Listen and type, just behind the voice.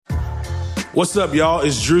What's up, y'all?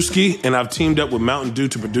 It's Drewski, and I've teamed up with Mountain Dew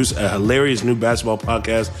to produce a hilarious new basketball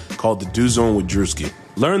podcast called The Dew Zone with Drewski.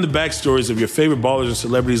 Learn the backstories of your favorite ballers and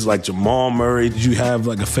celebrities like Jamal Murray. Did you have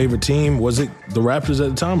like a favorite team? Was it the Raptors at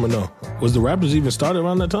the time or no? Was the Raptors even started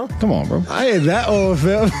around that time? Come on, bro. I ain't that old,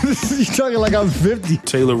 fam. You talking like I'm 50.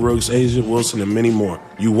 Taylor Rooks, Asia Wilson, and many more.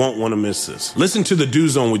 You won't want to miss this. Listen to The Dew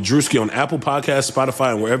Zone with Drewski on Apple Podcasts,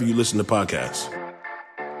 Spotify, and wherever you listen to podcasts.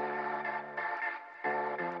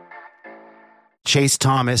 The Chase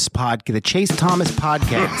Thomas podcast.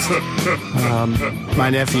 My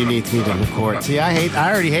nephew needs me to record. See, I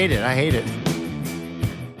already hate it. I hate it.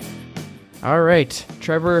 All right,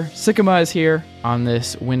 Trevor Sikkema is here on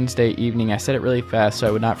this Wednesday evening. I said it really fast so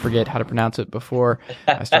I would not forget how to pronounce it before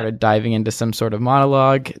I started diving into some sort of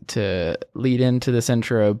monologue to lead into this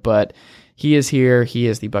intro, but he is here. He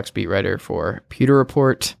is the Bucs beat writer for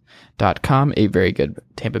PewterReport.com, a very good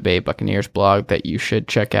Tampa Bay Buccaneers blog that you should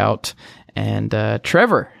check out. And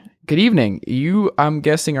Trevor, good evening. You, I'm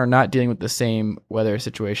guessing, are not dealing with the same weather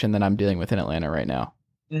situation that I'm dealing with in Atlanta right now.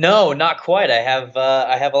 No, not quite. I have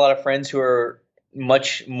a lot of friends who are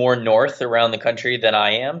much more north around the country than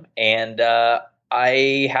I am, and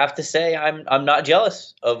I have to say I'm not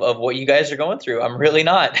jealous of what you guys are going through. I'm really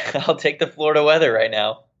not. I'll take the Florida weather right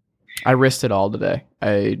now. I risked it all today.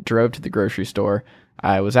 I drove to the grocery store.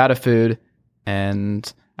 I was out of food,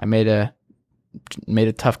 and I made a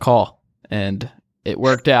tough call. And it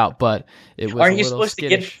worked out, but it was a little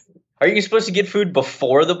skittish. Are you supposed to get food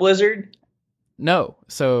before the blizzard? No.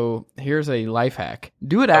 So here's a life hack.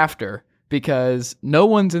 Do it after, because no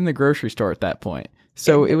one's in the grocery store at that point.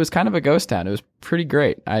 So it was kind of a ghost town. It was pretty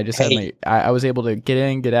great. I just I was able to get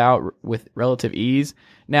in, get out with relative ease.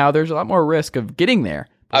 Now there's a lot more risk of getting there.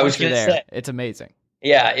 I was going to say, it's amazing.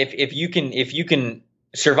 Yeah, if you can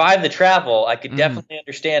survive the travel, I could definitely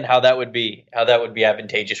understand how that would be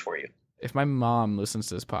advantageous for you. If my mom listens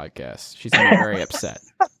to this podcast, she's going to be very upset.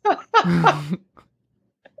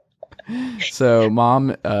 So,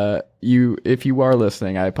 Mom, if you are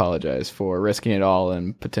listening, I apologize for risking it all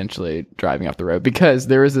and potentially driving off the road, because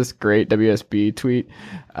there was this great WSB tweet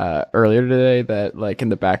earlier today that, like, in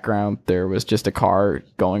the background, there was just a car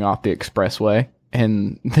going off the expressway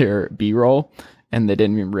in their B-roll, and they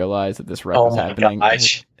didn't even realize that this wreck was happening.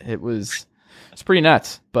 It's pretty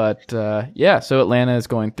nuts, but so Atlanta is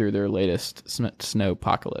going through their latest snow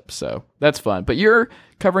apocalypse, so that's fun. But you're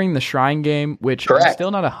covering the Shrine game, which Correct. I'm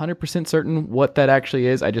still not 100% certain what that actually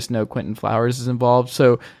is. I just know Quentin Flowers is involved.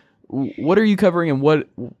 So what are you covering, and what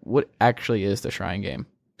actually is the Shrine game?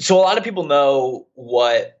 So a lot of people know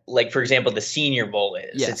what, like, for example, the Senior Bowl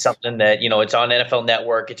is. Yes. It's something that, it's on NFL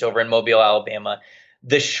Network. It's over in Mobile, Alabama.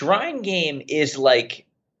 The Shrine game is like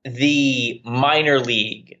the minor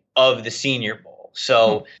league of the Senior Bowl.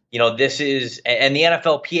 So, this is, and the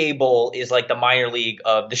NFL PA Bowl is like the minor league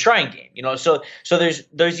of the Shrine game, so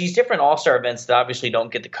there's these different all-star events that obviously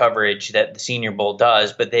don't get the coverage that the Senior Bowl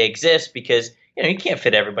does, but they exist because, you can't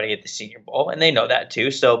fit everybody at the Senior Bowl, and they know that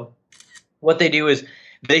too. So what they do is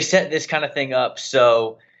they set this kind of thing up.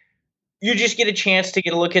 So you just get a chance to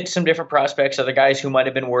get a look at some different prospects, other guys who might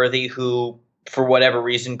have been worthy, who for whatever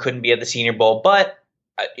reason couldn't be at the Senior Bowl, but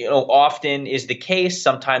often is the case.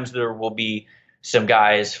 Sometimes there will be some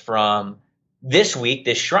guys from this week,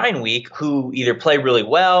 this Shrine week, who either play really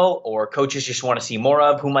well or coaches just want to see more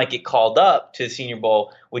of, who might get called up to the Senior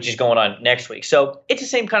Bowl, which is going on next week. So it's the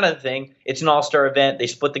same kind of thing. It's an all-star event. They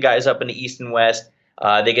split the guys up into East and West.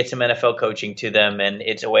 They get some NFL coaching to them, and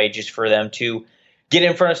it's a way just for them to get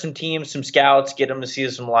in front of some teams, some scouts, get them to see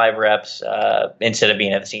some live reps instead of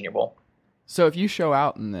being at the Senior Bowl. So if you show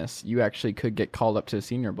out in this, you actually could get called up to the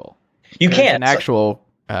Senior Bowl. You can. An actual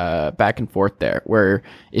back and forth there, where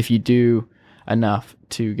if you do enough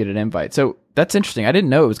to get an invite. So that's interesting. I didn't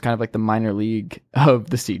know it was kind of like the minor league of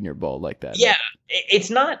the Senior Bowl like that. Yeah, it's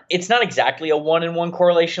not exactly a 1-in-1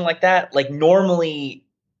 correlation like that. Like normally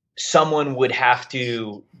someone would have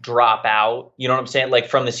to drop out, you know what I'm saying? Like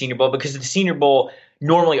from the Senior Bowl, because the Senior Bowl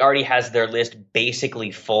normally already has their list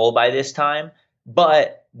basically full by this time.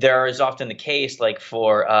 But there is often the case, like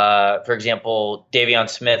for example, Davion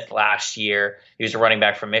Smith last year, he was a running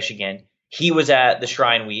back from Michigan. He was at the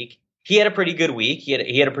Shrine Week. He had a pretty good week. He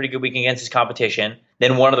had a pretty good week against his competition.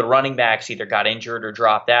 Then one of the running backs either got injured or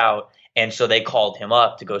dropped out, and so they called him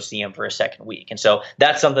up to go see him for a second week. And so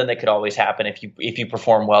that's something that could always happen if you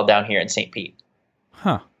perform well down here in St. Pete.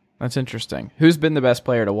 Huh. That's interesting. Who's been the best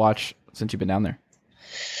player to watch since you've been down there?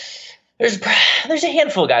 There's a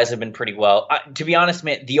handful of guys that have been pretty well. To be honest,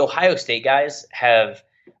 man, the Ohio State guys have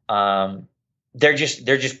they're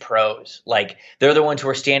just pros. Like they're the ones who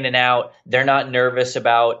are standing out. They're not nervous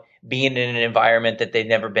about being in an environment that they've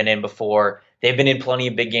never been in before. They've been in plenty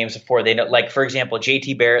of big games before. They know, like, for example,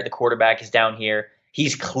 JT Barrett, the quarterback, is down here.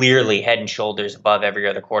 He's clearly head and shoulders above every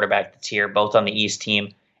other quarterback that's here, both on the East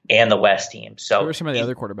team and the West team. So who are some of the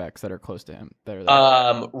other quarterbacks that are close to him that are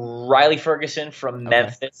there? Riley Ferguson from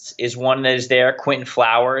Memphis is one that is there. Quentin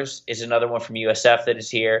Flowers is another one from USF that is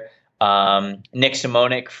here. Nick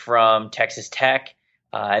Simonik from Texas Tech.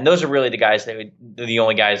 And those are really the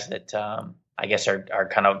only guys that I guess are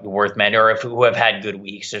kind of worth mentioning, or who have had good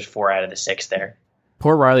weeks. There's 4 out of the 6 there.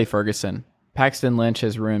 Poor Riley Ferguson. Paxton Lynch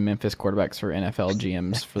has ruined Memphis quarterbacks for NFL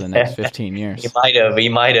GMs for the next 15 years. He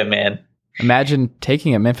might have, man. Imagine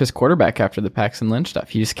taking a Memphis quarterback after the Paxton Lynch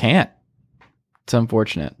stuff. You just can't. It's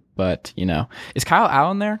unfortunate, but is Kyle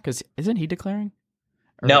Allen there? Because isn't he declaring?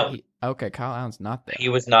 No. Okay, Kyle Allen's not there. He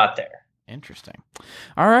was not there. Interesting.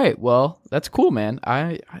 All right. Well, that's cool, man.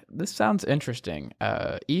 This sounds interesting.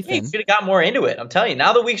 Ethan, you should have got more into it. I'm telling you.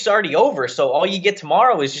 Now the week's already over, so all you get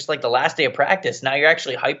tomorrow is just like the last day of practice. Now you're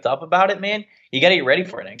actually hyped up about it, man. You got to get ready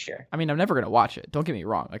for it next year. I mean, I'm never going to watch it. Don't get me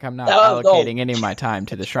wrong. Like, I'm not allocating any of my time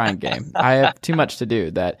to the Shrine game. I have too much to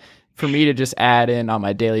do that for me to just add in on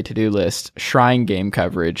my daily to-do list Shrine game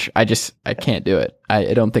coverage. I can't do it.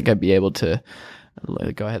 I don't think I'd be able to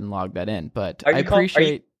go ahead and log that in. But I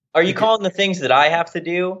appreciate. Are you calling the things that I have to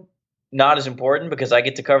do not as important because I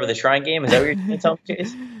get to cover the Shrine game? Is that what you're trying to tell me,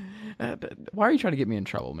 Chase? Why are you trying to get me in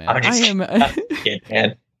trouble, man? I'm just kidding,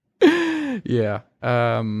 man. Yeah.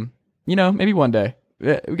 Maybe one day.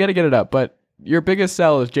 We got to get it up. But your biggest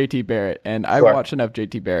sell is JT Barrett, and I watch enough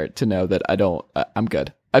JT Barrett to know that I'm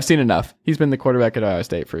good. I've seen enough. He's been the quarterback at Ohio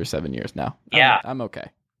State for 7 years now. Yeah. I'm okay.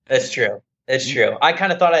 That's true. It's true. I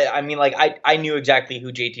kind of thought, I knew exactly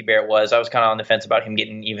who JT Barrett was. I was kind of on the fence about him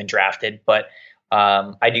getting even drafted, but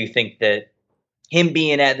I do think that him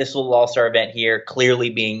being at this little all-star event here, clearly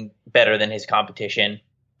being better than his competition,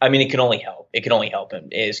 it can only help. It can only help him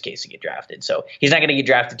in his case to get drafted. So he's not going to get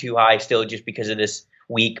drafted too high still just because of this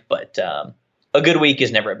week, but a good week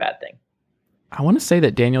is never a bad thing. I want to say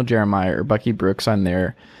that Daniel Jeremiah or Bucky Brooks on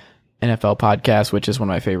their NFL podcast, which is one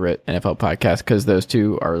of my favorite NFL podcasts because those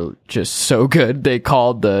two are just so good. They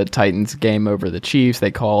called the Titans game over the Chiefs. They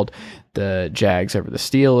called the Jags over the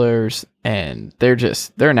Steelers, and their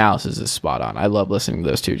analysis is spot on. I love listening to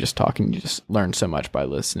those two just talking. You just learn so much by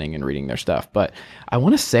listening and reading their stuff. But I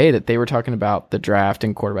want to say that they were talking about the draft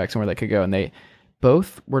and quarterbacks and where they could go, and they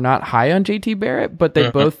both were not high on JT Barrett, but they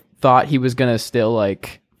both thought he was going to still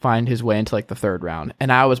find his way into the 3rd round,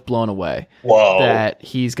 and I was blown away. Whoa. That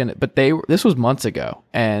he's gonna. But this was months ago,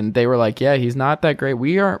 and they were like, "Yeah, he's not that great.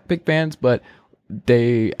 We aren't big fans, but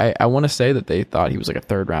I want to say that they thought he was a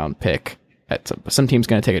 3rd round pick. At some team's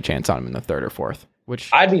going to take a chance on him in the 3rd or 4th. Which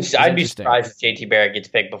I'd be surprised if JT Barrett gets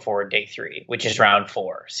picked before day 3, which is round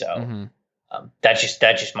 4. So that's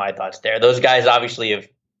just my thoughts there. Those guys obviously have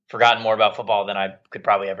forgotten more about football than I could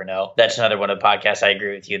probably ever know. That's another one of the podcasts. I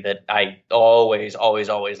agree with you that I always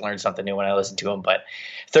learn something new when I listen to them. But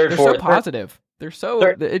they're so positive. They're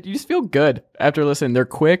so you just feel good after listening. They're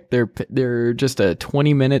quick. They're just a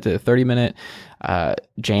 20-minute to 30-minute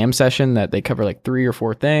jam session that they cover 3 or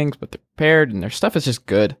 4 things, but they're prepared and their stuff is just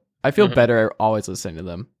good. I feel better always listening to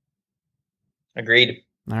them. Agreed.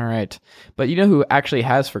 All right, but you know who actually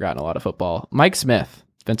has forgotten a lot of football? Mike Smith,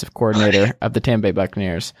 defensive coordinator of the Tampa Bay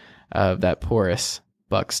Buccaneers, of that porous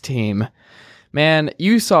Bucs team. Man,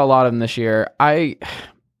 you saw a lot of them this year. I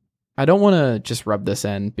don't want to just rub this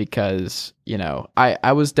in because,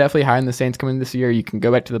 I was definitely high on the Saints coming this year. You can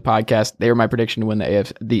go back to the podcast. They were my prediction to win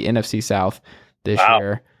the NFC South this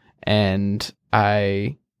year. And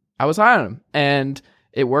I was high on them. And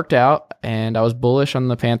it worked out. And I was bullish on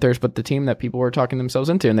the Panthers, but the team that people were talking themselves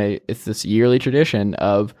into. And it's this yearly tradition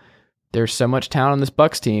of there's so much talent on this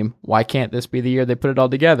Bucs team. Why can't this be the year they put it all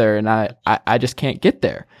together? And I just can't get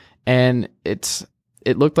there. And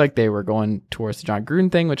it looked like they were going towards the John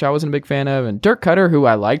Gruden thing, which I wasn't a big fan of. And Dirk Cutter, who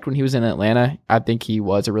I liked when he was in Atlanta, I think he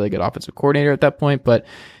was a really good offensive coordinator at that point. But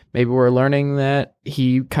maybe we're learning that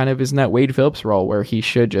he kind of is in that Wade Phillips role where he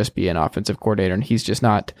should just be an offensive coordinator, and he's just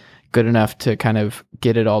not good enough to kind of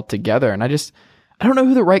get it all together. And I don't know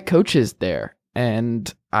who the right coach is there.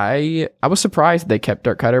 And I was surprised they kept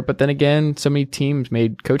Dirk Cutter, but then again, so many teams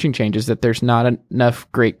made coaching changes that there's not enough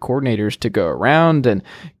great coordinators to go around. And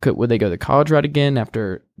would they go the college route again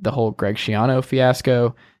after the whole Greg Schiano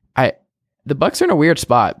fiasco? The Bucs are in a weird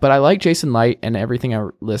spot, but I like Jason Light, and everything I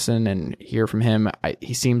listen and hear from him,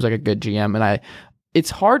 he seems like a good GM. And it's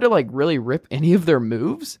hard to really rip any of their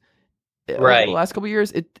moves. Right. Over the last couple of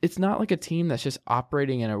years, it's not like a team that's just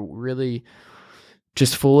operating in a really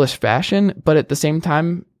just foolish fashion, but at the same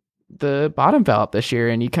time, the bottom fell out this year,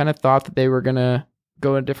 and you kind of thought that they were going to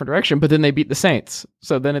go in a different direction, but then they beat the Saints.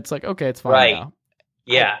 So then it's like, okay, it's fine now.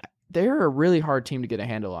 Yeah. They're a really hard team to get a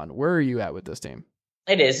handle on. Where are you at with this team?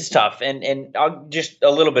 It is. It's tough. And I'll just a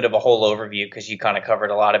little bit of a whole overview because you kind of covered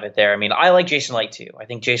a lot of it there. I mean, I like Jason Light too. I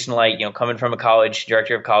think Jason Light, coming from a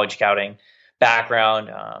director of college scouting background,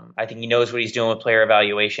 I think he knows what he's doing with player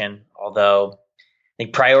evaluation, although I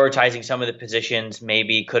think prioritizing some of the positions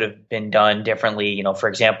maybe could have been done differently. For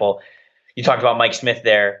example, you talked about Mike Smith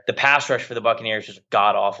there. The pass rush for the Buccaneers was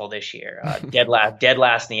god awful this year, dead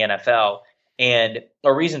last in the NFL. And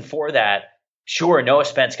a reason for that, sure, Noah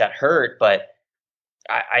Spence got hurt, but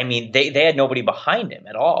I mean, they had nobody behind him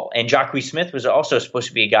at all. And Jacquez Smith was also supposed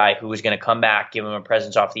to be a guy who was going to come back, give him a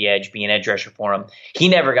presence off the edge, be an edge rusher for him. He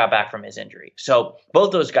never got back from his injury. So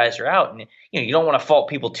both those guys are out. And you don't want to fault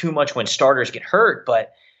people too much when starters get hurt,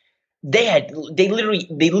 but they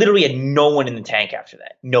literally had no one in the tank after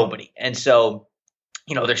that. Nobody. And so,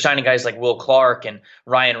 they're signing guys like Will Clark and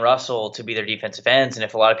Ryan Russell to be their defensive ends. And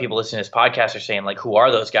if a lot of people listening to this podcast are saying, like, who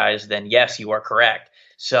are those guys? Then yes, you are correct.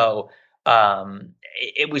 So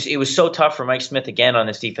it was so tough for Mike Smith again on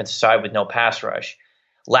this defensive side with no pass rush.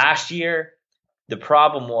 Last year, the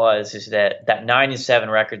problem is that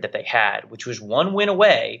 9-7 record that they had, which was one win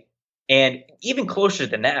away, and even closer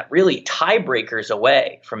than that, really tiebreakers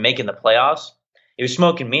away from making the playoffs. It was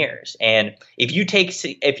smoke and mirrors. And if you take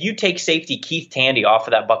safety Keith Tandy off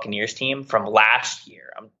of that Buccaneers team from last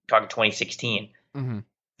year, I'm talking 2016,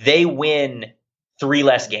 they win 3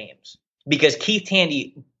 less games because Keith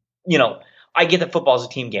Tandy, I get that football is a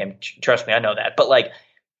team game. Trust me, I know that. But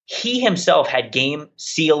he himself had game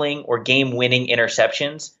sealing or game winning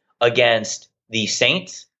interceptions against the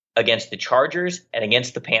Saints, against the Chargers, and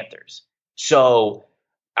against the Panthers. So,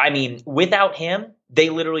 I mean, without him, they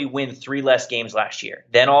literally win 3 less games last year.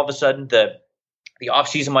 Then all of a sudden, the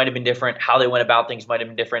offseason might have been different. How they went about things might have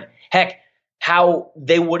been different. Heck, how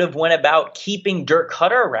they would have went about keeping Dirk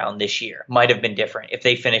Cutter around this year might have been different if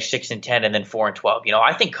they finished 6-10 and then 4-12.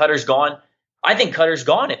 I think Cutter's gone. I think Cutter's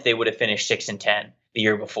gone if they would have finished 6-10 the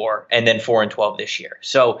year before and then 4-12 this year.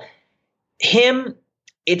 So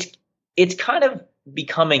it's kind of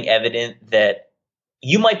becoming evident that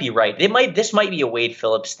you might be right. This might be a Wade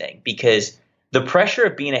Phillips thing because the pressure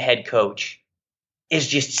of being a head coach is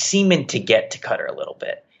just seeming to get to Cutter a little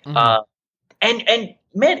bit. And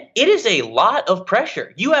man, it is a lot of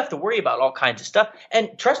pressure. You have to worry about all kinds of stuff.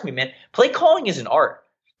 And trust me, man, play calling is an art.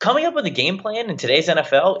 Coming up with a game plan in today's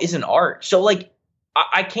NFL is an art. So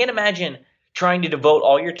I can't imagine trying to devote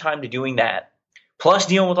all your time to doing that, plus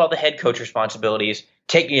dealing with all the head coach responsibilities,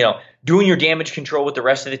 doing your damage control with the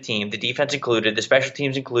rest of the team, the defense included, the special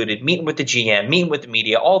teams included, meeting with the GM, meeting with the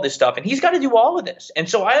media, all this stuff. And he's got to do all of this. And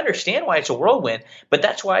so I understand why it's a whirlwind, but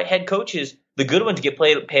that's why head coaches, the good ones, get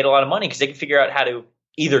paid a lot of money because they can figure out how to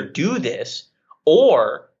either do this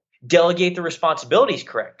or delegate the responsibilities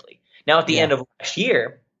correctly. Now, at the end of last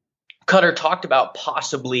year, Cutter talked about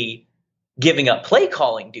possibly giving up play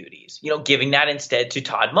calling duties, giving that instead to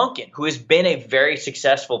Todd Monken, who has been a very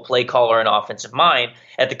successful play caller and offensive mind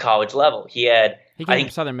at the college level. He came from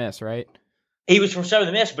Southern Miss, right? He was from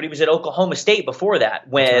Southern Miss, but he was at Oklahoma State before that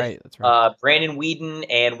when That's right. Brandon Whedon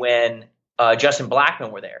and when Justin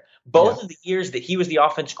Blackman were there. Both of the years that he was the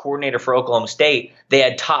offense coordinator for Oklahoma State, they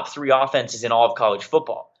had top 3 offenses in all of college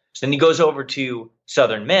football. So then he goes over to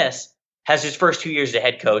Southern Miss, has his first 2 years as a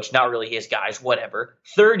head coach, not really his guys, whatever.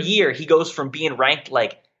 Third year, he goes from being ranked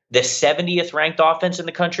like the 70th ranked offense in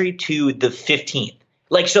the country to the 15th.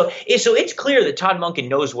 So it's clear that Todd Monken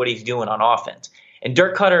knows what he's doing on offense. And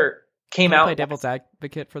Dirk Cutter came out. Can I play devil's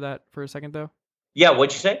advocate for that for a second, though? Yeah,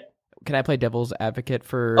 what'd you say? Can I play devil's advocate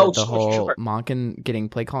for whole Monken getting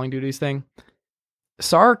play calling duties thing?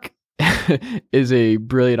 Sark is a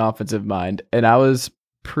brilliant offensive mind, and I was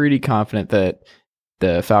pretty confident that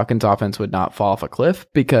the Falcons offense would not fall off a cliff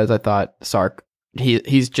because I thought Sark,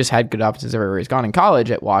 he's just had good offenses everywhere he's gone in college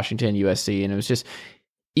at Washington, USC, and it was just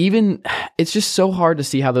it's just so hard to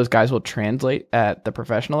see how those guys will translate at the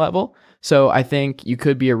professional level. So I think you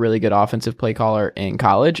could be a really good offensive play caller in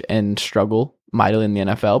college and struggle mightily in the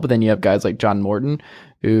NFL, but then you have guys like John Morton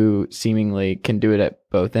who seemingly can do it at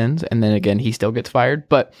both ends, and then again he still gets fired.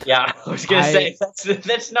 But yeah, I was gonna say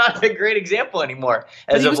that's not a great example anymore.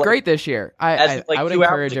 But he was great this year. I would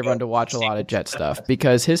encourage everyone to watch a lot of Jet stuff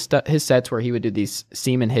because his sets where he would do these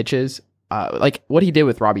seam and hitches, like what he did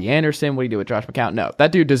with Robbie Anderson, what he did with Josh McCown. No,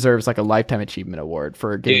 that dude deserves like a lifetime achievement award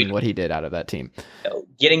for getting what he did out of that team.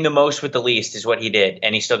 Getting the most with the least is what he did,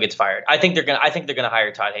 and he still gets fired. I think they're gonna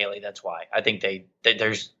hire Todd Haley. That's why. I think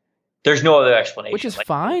there's no other explanation. Which is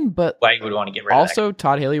fine, but why you would want to get rid of that.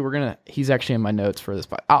 Todd Haley, he's actually in my notes for this.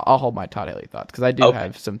 I'll hold my Todd Haley thoughts because I do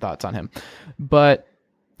have some thoughts on him. But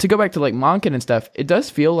to go back to like Monken and stuff, it does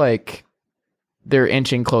feel like they're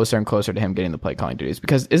inching closer and closer to him getting the play calling duties,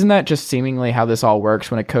 because isn't that just seemingly how this all works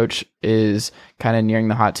when a coach is kind of nearing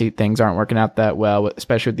the hot seat? Things aren't working out that well,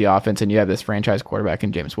 especially with the offense, and you have this franchise quarterback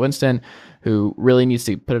in Jameis Winston who really needs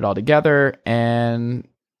to put it all together, and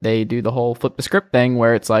they do the whole flip the script thing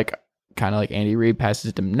where it's like kind of like Andy Reid passes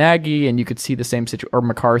it to Nagy, and you could see the same situation, or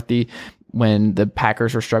McCarthy when the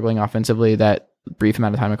Packers were struggling offensively that brief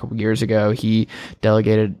amount of time a couple years ago, he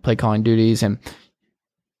delegated play calling duties. And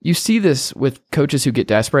you see this with coaches who get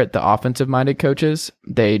desperate, the offensive minded coaches,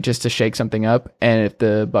 they just to shake something up. And if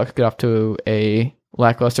the Bucs get off to a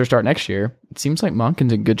lackluster start next year, it seems like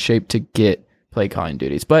Monken's in good shape to get play calling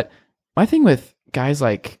duties. But my thing with guys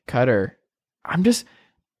like Cutter,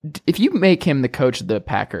 if you make him the coach of the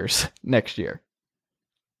Packers next year,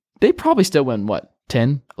 they probably still win,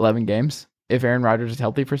 10, 11 games if Aaron Rodgers is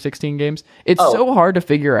healthy for 16 games. It's so hard to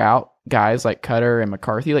figure out guys like Cutter and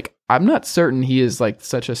McCarthy. Like, I'm not certain he is like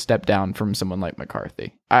such a step down from someone like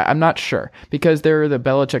McCarthy. I'm not sure, because they're the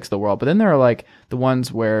Belichick's of the world. But then there are like the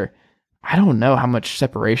ones where I don't know how much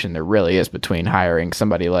separation there really is between hiring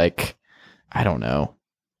somebody like, I don't know,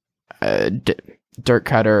 Dirk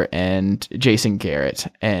Cutter and Jason Garrett.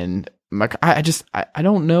 And I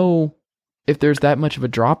don't know if there's that much of a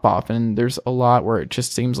drop off. And there's a lot where it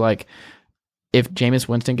just seems like if Jameis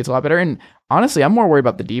Winston gets a lot better, and honestly, I'm more worried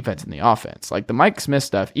about the defense than the offense. Like the Mike Smith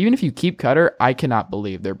stuff, even if you keep Cutter, I cannot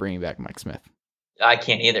believe they're bringing back Mike Smith. I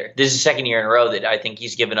can't either. This is the second year in a row that I think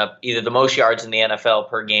he's given up either the most yards in the NFL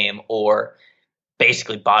per game or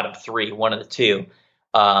basically bottom three, one of the two.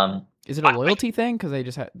 Is it a loyalty thing because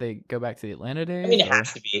they go back to the Atlanta days? I mean, it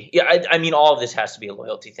has to be. Yeah, I mean, all of this has to be a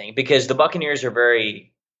loyalty thing because the Buccaneers are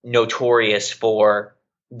very notorious for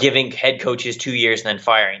giving head coaches 2 years and then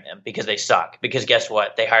firing them because they suck. Because guess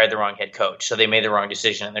what? They hired the wrong head coach, so they made the wrong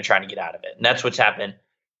decision and they're trying to get out of it. And that's what's happened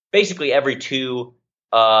basically every 2,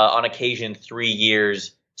 on occasion 3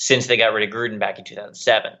 years since they got rid of Gruden back in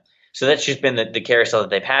 2007. So that's just been the carousel that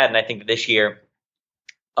they've had. And I think that this year,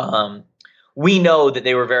 we know that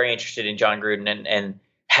they were very interested in John Gruden, and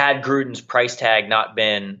had Gruden's price tag not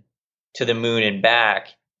been to the moon and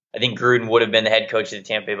back, I think Gruden would have been the head coach of the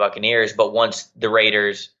Tampa Bay Buccaneers. But once the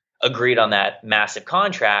Raiders agreed on that massive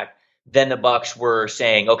contract, then the Bucs were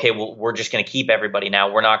saying, okay, well, we're just going to keep everybody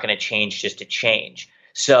now. We're not going to change just to change.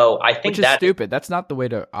 So I think that's stupid. That's not the way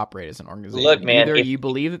to operate as an organization. Look, man, either you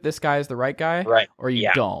believe that this guy is the right guy, right, or you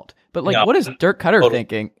don't. But like, what is Dirk Cutter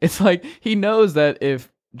thinking? It's like he knows that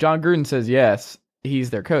if John Gruden says yes, he's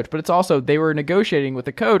their coach. But it's also they were negotiating with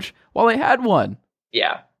a coach while they had one.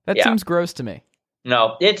 Yeah, that seems gross to me.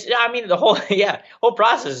 No, the whole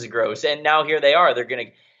process is gross. And now here they are.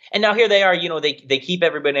 You know, they keep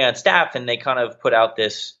everybody on staff, and they kind of put out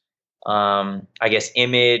this, I guess,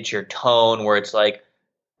 image or tone where it's like,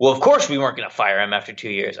 well, of course we weren't going to fire him after 2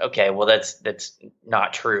 years. Okay, well, that's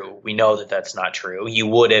not true. We know that that's not true. You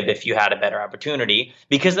would have if you had a better opportunity,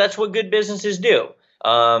 because that's what good businesses do.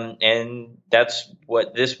 And that's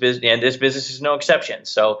what this business is no exception.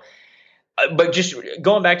 So, but just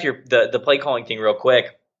going back to the play calling thing real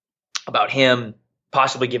quick about him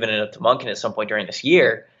possibly giving it up to Monken at some point during this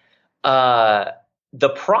year. The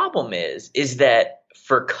problem is that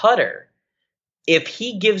for Cutter, if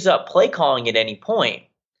he gives up play calling at any point,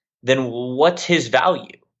 then what's his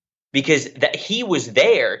value? Because that he was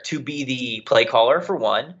there to be the play caller for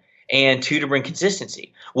one, and two, to bring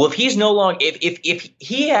consistency. Well, if he's no longer, if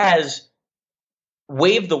he has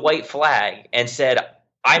waved the white flag and said,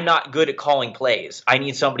 I'm not good at calling plays, I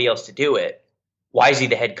need somebody else to do it, why is he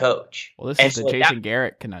the head coach? Well, this is the Jason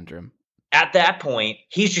Garrett conundrum. At that point,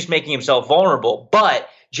 he's just making himself vulnerable. But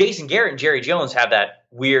Jason Garrett and Jerry Jones have that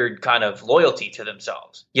weird kind of loyalty to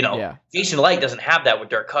themselves. You know, Jason Light doesn't have that with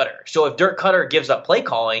Dirk Cutter. So if Dirk Cutter gives up play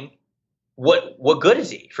calling, what good is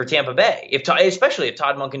he for Tampa Bay? Especially if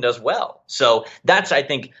Todd Monken does well. So that's, I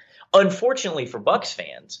think, unfortunately for Bucs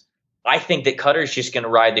fans, I think that Cutter's just going to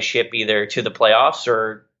ride the ship either to the playoffs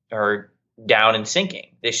or down and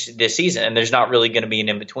sinking this season, and there's not really going to be an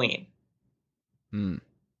in between.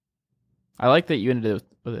 I like that you ended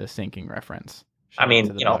with a sinking reference. I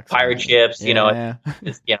mean, pirate ships. You know,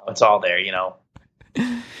 it's all there. You know,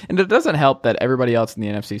 and it doesn't help that everybody else in the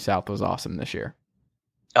NFC South was awesome this year.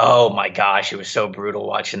 Oh my gosh, it was so brutal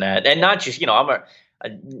watching that, and not just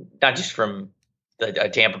not just from a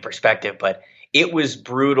Tampa perspective, but it was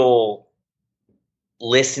brutal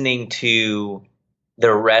listening to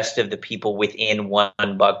the rest of the people within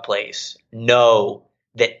one Bug place know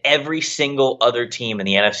that every single other team in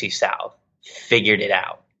the NFC South figured it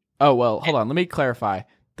out. Oh, well, hold on. Let me clarify.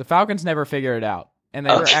 The Falcons never figured it out. And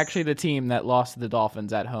they were actually the team that lost to the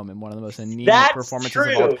Dolphins at home in one of the most anemic performances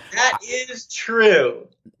of all time. That is true.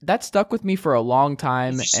 That stuck with me for a long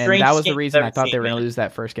time, and that was the reason I thought they were going to lose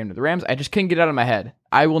that first game to the Rams. I just couldn't get it out of my head.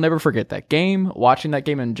 I will never forget that game, watching that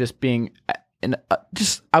game and just being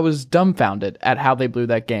I was dumbfounded at how they blew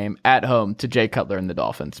that game at home to Jay Cutler and the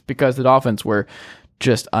Dolphins, because the Dolphins were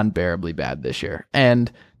just unbearably bad this year.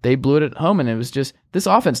 And they blew it at home, and it was just, this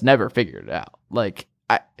offense never figured it out. Like,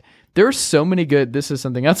 there are so many good, this is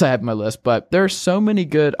something else I have on my list, but there are so many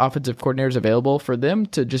good offensive coordinators available for them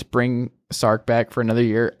to just bring Sark back for another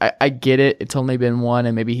year. I get it. It's only been one,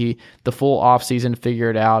 and maybe the full offseason figure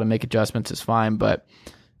it out and make adjustments is fine, but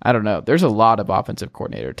I don't know. There's a lot of offensive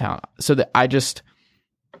coordinator talent. So that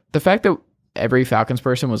the fact that every Falcons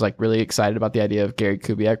person was like really excited about the idea of Gary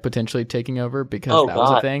Kubiak potentially taking over because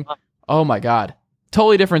was a thing. Oh my God.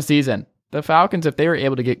 Totally different season. The Falcons, if they were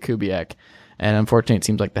able to get Kubiak, and unfortunately, it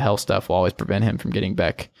seems like the health stuff will always prevent him from getting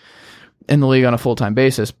back in the league on a full-time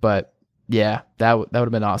basis. But yeah, that would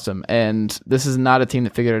have been awesome. And this is not a team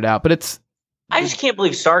that figured it out. But I just can't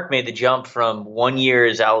believe Sark made the jump from 1 year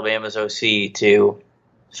as Alabama's OC to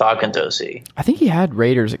Falcons OC. I think he had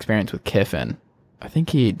Raiders experience with Kiffin. I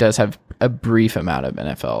think he does have a brief amount of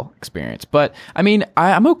NFL experience. But I mean,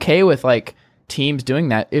 I'm okay with like teams doing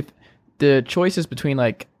that. If the choice is between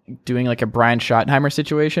like doing like a Brian Schottenheimer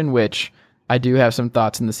situation, which I do have some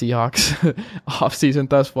thoughts in the Seahawks offseason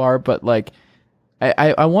thus far, but like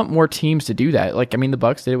I want more teams to do that. Like, I mean, the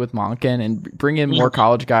Bucs did it with Monken, and bring in more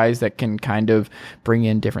college guys that can kind of bring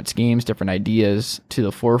in different schemes, different ideas to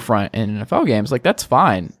the forefront in NFL games. Like, that's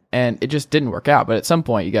fine. And it just didn't work out. But at some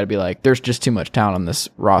point, you got to be like, there's just too much talent on this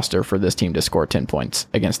roster for this team to score 10 points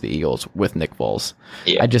against the Eagles with Nick Foles.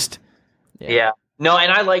 Yeah. Yeah. No,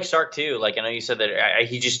 and I like Sark too. Like, I know you said that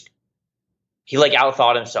he like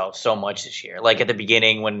outthought himself so much this year. Like at the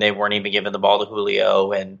beginning when they weren't even giving the ball to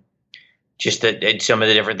Julio, and just some of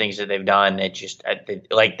the different things that they've done. It just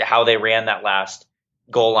like how they ran that last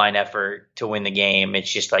goal line effort to win the game.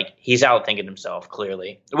 It's just like he's outthinking himself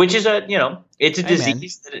clearly, which is it's a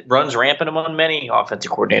disease that runs rampant among many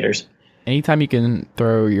offensive coordinators. Anytime you can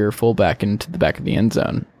throw your fullback into the back of the end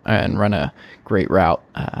zone and run a great route,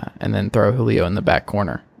 and then throw Julio in the back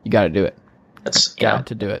corner, you got to do it. That's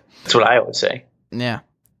to do it. That's what I always say. Yeah.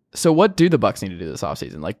 So what do the Bucs need to do this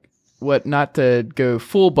offseason? Like, what, not to go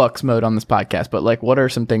full Bucs mode on this podcast, but like, what are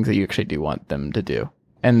some things that you actually do want them to do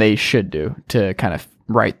and they should do to kind of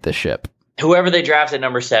right the ship? Whoever they draft at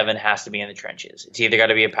number 7 has to be in the trenches. It's either got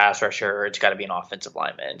to be a pass rusher or it's got to be an offensive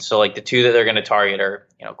lineman. So like the two that they're going to target are,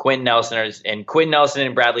 Quentin Nelson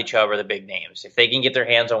and Bradley Chubb are the big names. If they can get their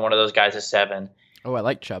hands on one of those guys at 7. Oh, I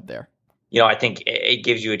like Chubb there. I think it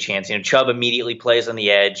gives you a chance. Chubb immediately plays on the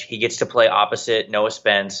edge. He gets to play opposite Noah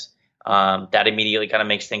Spence. That immediately kind of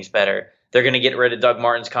makes things better. They're going to get rid of Doug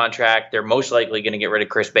Martin's contract. They're most likely going to get rid of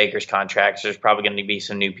Chris Baker's contract. So there's probably going to be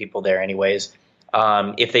some new people there anyways.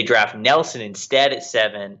 If they draft Nelson instead at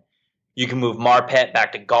 7, you can move Marpet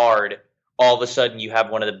back to guard. All of a sudden, you have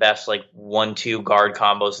one of the best 1-2 guard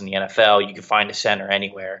combos in the NFL. You can find a center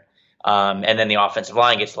anywhere. And then the offensive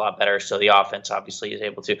line gets a lot better, so the offense obviously is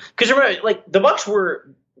able to. Because remember,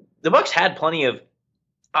 the Bucs had plenty of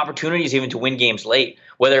opportunities even to win games late,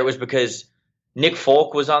 whether it was because Nick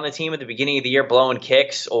Folk was on the team at the beginning of the year blowing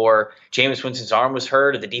kicks, or Jameis Winston's arm was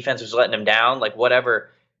hurt, or the defense was letting him down, whatever.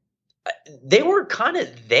 They were kind of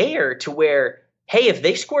there to where, hey, if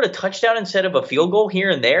they scored a touchdown instead of a field goal here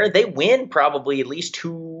and there, they win probably at least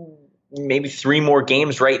 2, maybe 3 more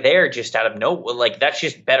games right there just out of nowhere. That's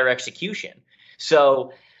just better execution.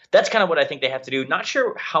 So that's kind of what I think they have to do. Not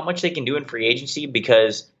sure how much they can do in free agency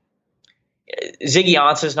because Ziggy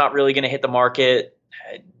Ansah's not really going to hit the market.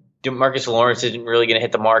 Demarcus Lawrence isn't really going to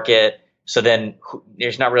hit the market. So then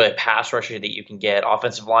there's not really a pass rusher that you can get.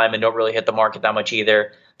 Offensive linemen don't really hit the market that much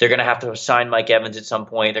either. They're going to have to sign Mike Evans at some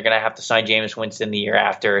point. They're going to have to sign Jameis Winston the year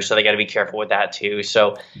after. So they got to be careful with that too.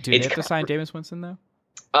 So do they have to sign Jameis Winston though?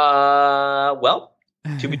 Well,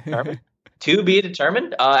 to be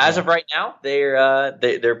determined. As of right now,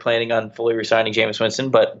 they're planning on fully resigning Jameis Winston,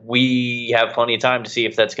 but we have plenty of time to see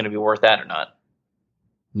if that's going to be worth that or not.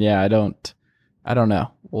 Yeah, I don't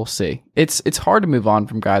know. We'll see. It's hard to move on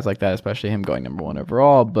from guys like that, especially him going number 1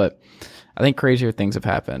 overall. But I think crazier things have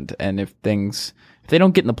happened, and if they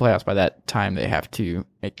don't get in the playoffs by that time, they have to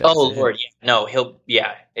make that. Oh Lord, yeah, no,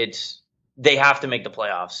 they have to make the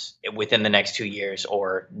playoffs within the next 2 years,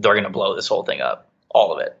 or they're going to blow this whole thing up,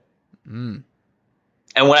 all of it. Mm.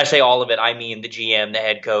 And when I say all of it, I mean the GM, the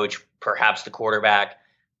head coach, perhaps the quarterback,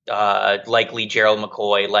 likely Gerald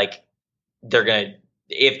McCoy.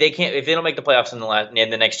 if they don't make the playoffs in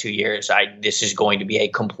the next 2 years, this is going to be a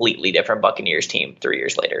completely different Buccaneers team 3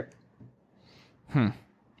 years later. What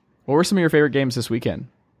were some of your favorite games this weekend?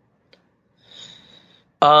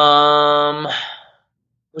 What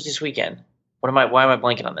was this weekend? Why am I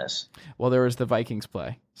blanking on this? Well, there was the Vikings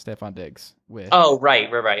play, Stephon Diggs with. Oh, right,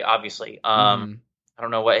 obviously. I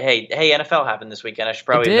don't know what. Hey, NFL happened this weekend. I should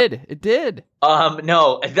probably. It did.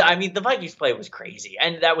 No, I mean the Vikings play was crazy,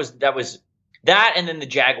 and that was that, and then the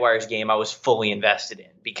Jaguars game I was fully invested in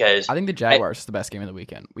because I think the Jaguars is the best game of the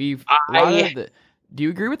weekend. Do you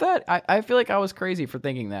agree with that? I feel like I was crazy for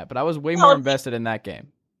thinking that, but I was way more invested in that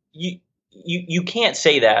game. You can't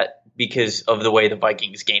say that because of the way the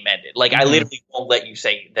Vikings game ended. Like I literally won't let you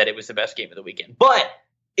say that it was the best game of the weekend, but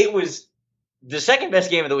it was the second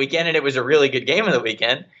best game of the weekend, and it was a really good game of the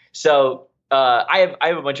weekend. So I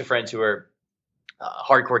have a bunch of friends who are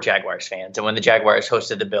hardcore Jaguars fans, and when the Jaguars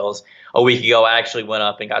hosted the Bills a week ago, I actually went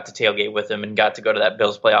up and got to tailgate with them and got to go to that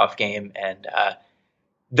Bills playoff game. And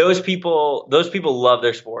those people love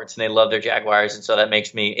their sports and they love their Jaguars, and so it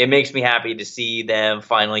makes me happy to see them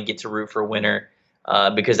finally get to root for a winner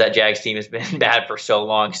because that Jags team has been bad for so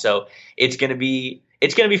long. So it's gonna be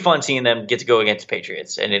fun seeing them get to go against the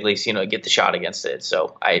Patriots and at least get the shot against it.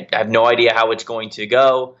 So I have no idea how it's going to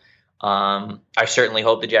go. I certainly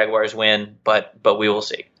hope the Jaguars win, but we will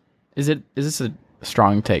see. Is this a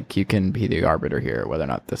strong take? You can be the arbiter here whether or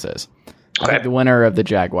not this is. Okay. I think the winner of the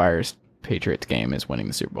Jaguars Patriots game is winning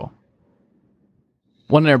the Super Bowl.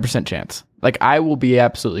 100% chance. Like I will be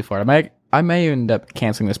absolutely for it. I may end up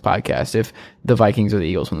canceling this podcast if the Vikings or the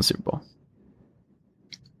Eagles win the Super Bowl.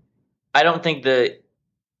 I don't think the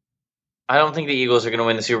Eagles are going to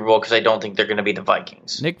win the Super Bowl because I don't think they're going to be the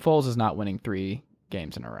Vikings. Nick Foles is not winning 3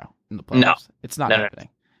 games in a row in the playoffs. No. It's not happening.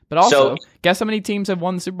 But also, guess how many teams have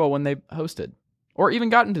won the Super Bowl when they hosted? Or even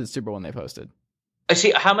gotten to the Super Bowl when they've hosted? I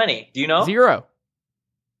see. How many? Do you know? 0.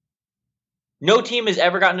 No team has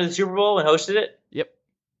ever gotten to the Super Bowl and hosted it? Yep.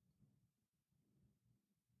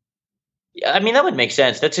 Yeah, I mean, that would make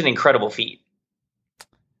sense. That's an incredible feat.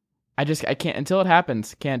 I can't until it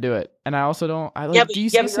happens. Can't do it, and I also don't. Do you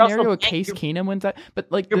see a but scenario where Case Keenum wins that?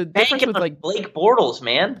 But like the difference with like Blake Bortles,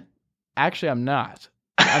 man. Actually, I'm not.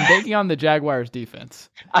 I'm banking on the Jaguars defense.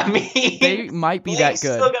 I mean, they might be Blake's that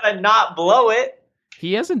good. Still gonna not blow it.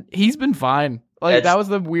 He hasn't. He's been fine. Like that was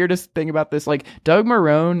the weirdest thing about this. Like Doug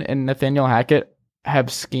Marrone and Nathaniel Hackett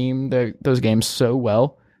have schemed those games so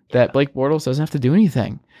well that Blake Bortles doesn't have to do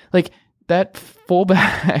anything. Like that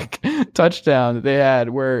fullback touchdown that they had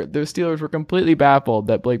where the Steelers were completely baffled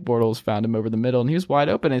that Blake Bortles found him over the middle and he was wide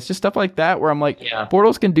open. It's just stuff like that where I'm like,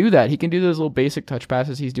 Bortles can do that. He can do those little basic touch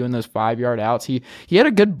passes. He's doing those 5-yard outs. He had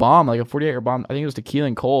a good bomb, like a 48-yard bomb. I think it was to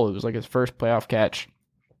Keelan Cole. It was like his first playoff catch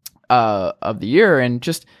of the year. And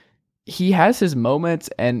just, he has his moments.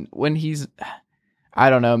 And when I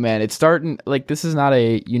don't know, man, it's starting, like, this is not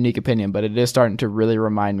a unique opinion, but it is starting to really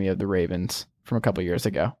remind me of the Ravens from a couple years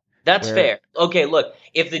ago. That's fair. Okay, look,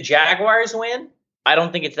 if the Jaguars win, I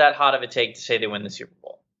don't think it's that hot of a take to say they win the Super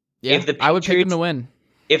Bowl. Yeah, I would pick them to win.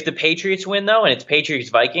 If the Patriots win, though, and it's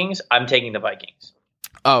Patriots-Vikings, I'm taking the Vikings.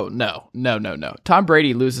 Oh, no. Tom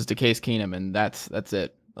Brady loses to Case Keenum, and that's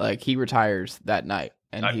it. Like, he retires that night,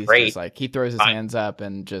 and he's just like, he throws his hands up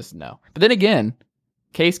and just no. But then again,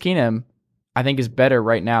 Case Keenum, I think, is better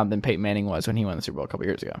right now than Peyton Manning was when he won the Super Bowl a couple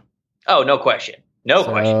years ago. Oh, no question.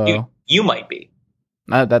 Question. You might be.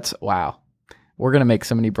 That's wow. We're gonna make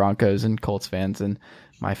so many Broncos and Colts fans and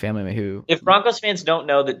my family who. If Broncos fans don't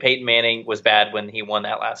know that Peyton Manning was bad when he won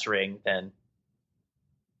that last ring, then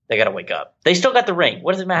they gotta wake up. They still got the ring.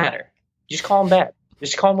 What does it matter? Just call him bad.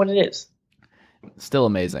 Just call him what it is. Still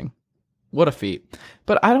amazing. What a feat.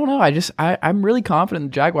 But I don't know. I'm really confident in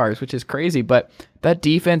the Jaguars, which is crazy. But that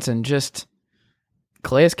defense and just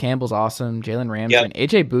Calais Campbell's awesome. Jalen Ramsey and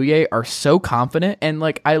AJ Bouye are so confident. And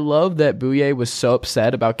like, I love that Bouye was so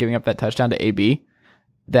upset about giving up that touchdown to AB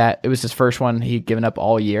that it was his first one he'd given up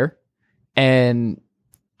all year. And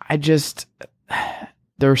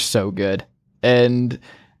they're so good. And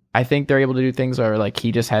I think they're able to do things where like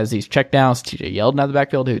he just has these checkdowns. TJ Yeldon out of the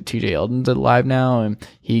backfield. TJ Yeldon's alive now. And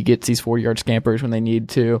he gets these 40-yard scampers when they need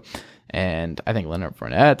to. And I think Leonard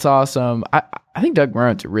Fournette's awesome. I think Doug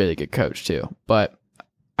Marrone's a really good coach too. But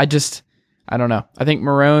I don't know. I think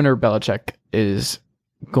Marrone or Belichick is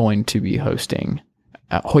going to be hoisting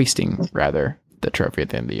the trophy at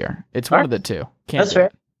the end of the year. It's one of the two. That's fair.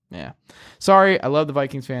 Yeah. Sorry. I love the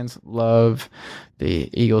Vikings fans. Love the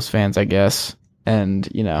Eagles fans, I guess. And,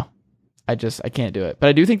 I can't do it. But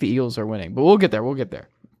I do think the Eagles are winning. But we'll get there.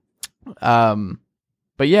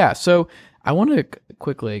 But yeah, so I want to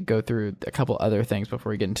quickly go through a couple other things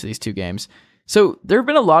before we get into these two games. So there have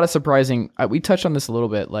been a lot of surprising, we touched on this a little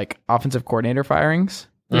bit, like offensive coordinator firings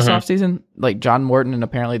this offseason. Like John Morton, and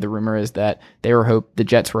apparently the rumor is that the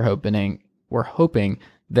Jets were hoping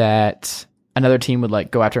that another team would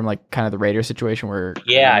like go after him, like kind of the Raiders situation where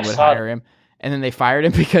I would saw hire him. And then they fired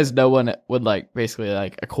him because no one would like basically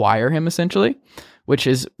like acquire him essentially, which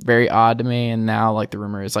is very odd to me. And now like the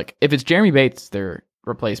rumor is like, if it's Jeremy Bates, their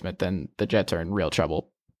replacement, then the Jets are in real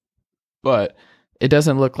trouble. But it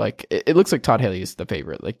doesn't look like it looks like Todd Haley is the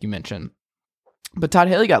favorite, like you mentioned. But Todd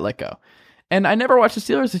Haley got let go. And I never watched the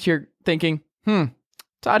Steelers this year thinking,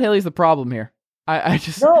 Todd Haley's the problem here. I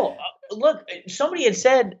just no. Look, somebody had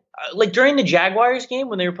said like during the Jaguars game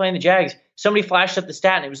when they were playing the Jags, somebody flashed up the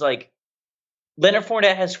stat and it was like Leonard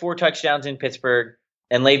Fournette has 4 touchdowns in Pittsburgh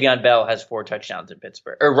and Le'Veon Bell has 4 touchdowns in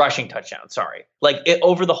Pittsburgh, or rushing touchdowns. Sorry, like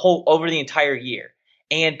over the entire year.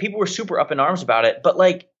 And people were super up in arms about it. But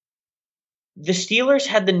like the Steelers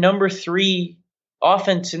had the number 3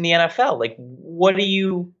 offense in the NFL. Like,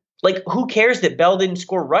 who cares that Bell didn't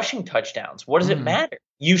score rushing touchdowns? What does it matter?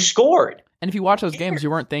 You scored. And if you watch those games, you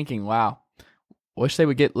weren't thinking, wow, wish they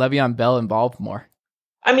would get Le'Veon Bell involved more.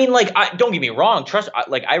 I mean, like, don't get me wrong.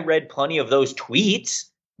 I read plenty of those tweets.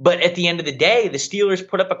 But at the end of the day, the Steelers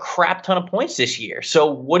put up a crap ton of points this year.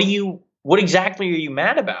 So what exactly are you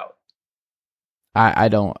mad about? I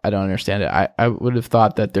don't understand it. I would have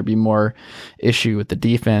thought that there'd be more issue with the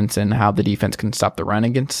defense and how the defense can stop the run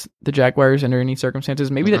against the Jaguars under any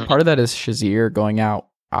circumstances. Maybe that part of that is Shazier going out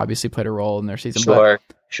obviously played a role in their season.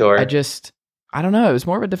 Sure. I don't know. It was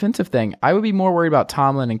more of a defensive thing. I would be more worried about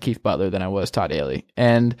Tomlin and Keith Butler than I was Todd Haley.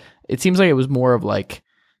 And it seems like it was more of like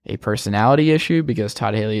a personality issue because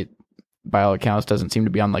Todd Haley, by all accounts, doesn't seem to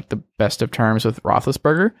be on like the best of terms with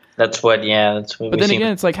Roethlisberger. That's what. But then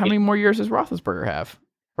again, it's like, how many more years does Roethlisberger have?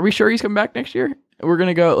 Are we sure he's coming back next year? We're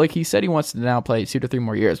gonna go like he said he wants to now play 2 to 3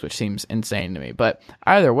 more years, which seems insane to me. But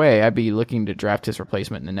either way, I'd be looking to draft his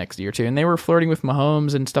replacement in the next year or two. And they were flirting with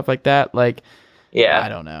Mahomes and stuff like that. Like, I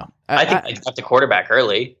don't know. I think they got the quarterback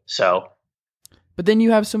early. So, but then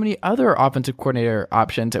you have so many other offensive coordinator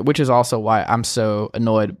options, which is also why I'm so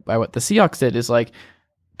annoyed by what the Seahawks did. Is like,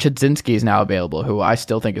 Chudzinski is now available, who I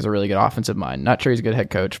still think is a really good offensive mind. Not sure he's a good head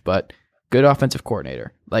coach, but good offensive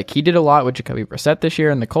coordinator. Like, he did a lot with Jacoby Brissett this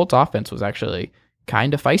year, and the Colts offense was actually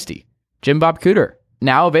kind of feisty. Jim Bob Cooter,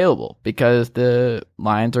 now available because the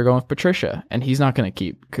Lions are going with Patricia, and he's not going to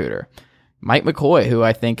keep Cooter. Mike McCoy, who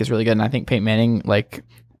I think is really good, and I think Peyton Manning like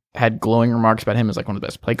had glowing remarks about him as like one of the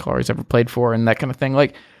best play callers ever played for, and that kind of thing.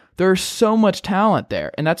 Like, there's so much talent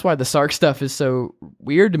there, and that's why the Sark stuff is so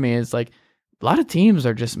weird to me. Is like, a lot of teams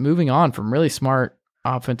are just moving on from really smart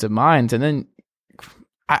offensive minds. And then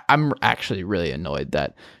I'm actually really annoyed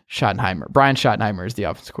that Brian Schottenheimer is the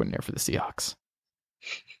offensive coordinator for the Seahawks.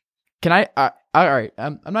 Can I? All right.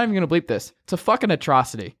 I'm not even going to bleep this. It's a fucking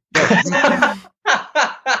atrocity.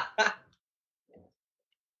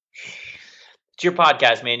 It's your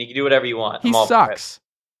podcast, man. You can do whatever you want. He sucks.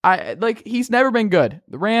 He's never been good.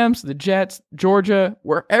 The Rams, the Jets, Georgia,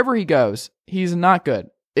 wherever he goes, he's not good.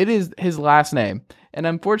 It is his last name. And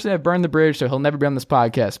unfortunately, I've burned the bridge, so he'll never be on this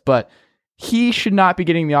podcast. But he should not be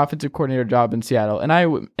getting the offensive coordinator job in Seattle. And I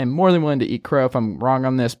am more than willing to eat crow if I'm wrong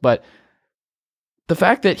on this. But the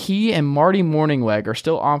fact that he and Marty Morningweg are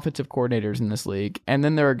still offensive coordinators in this league, and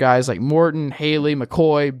then there are guys like Morton, Haley,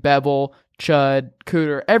 McCoy, Bevel, Chud,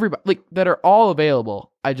 Cooter, everybody like that are all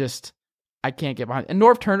available. I can't get behind. And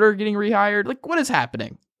Norv Turner getting rehired. Like, what is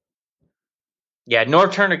happening? Yeah,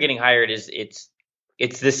 Norv Turner getting hired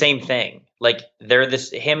it's the same thing. Like,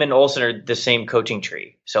 him and Olsen are the same coaching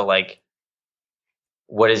tree. So like,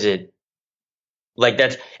 what is it? Like,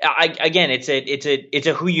 it's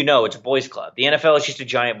a who you know. It's a boys club. The NFL is just a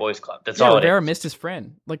giant boys club. That's all it Rivera is. missed his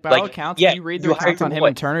friend. Like, by all accounts, if you read the accounts on him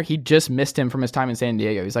and Turner, he just missed him from his time in San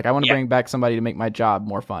Diego. He's like, I want to bring back somebody to make my job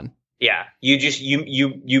more fun. Yeah, you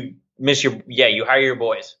miss you hire your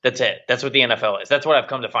boys. That's it. That's what the NFL is. That's what I've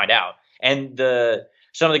come to find out. And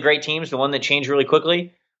some of the great teams, the one that change really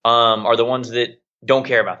quickly, are the ones that don't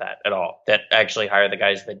care about that at all. That actually hire the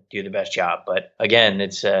guys that do the best job. But again,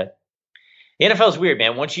 it's the NFL is weird,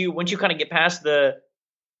 man. Once you kind of get past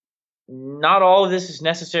not all of this is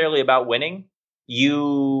necessarily about winning.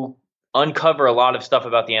 You uncover a lot of stuff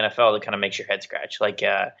about the NFL that kind of makes your head scratch. Like,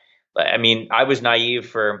 I mean, I was naive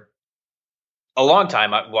for a long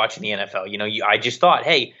time watching the NFL. You know, I just thought,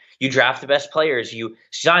 hey, you draft the best players, you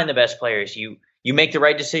sign the best players, you make the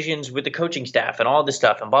right decisions with the coaching staff and all this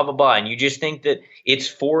stuff and blah, blah, blah. And you just think that it's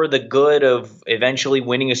for the good of eventually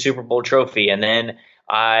winning a Super Bowl trophy. And then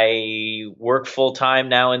I work full time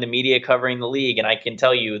now in the media covering the league, and I can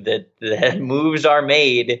tell you that the moves are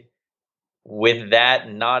made with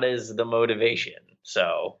that not as the motivation.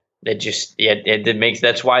 So it makes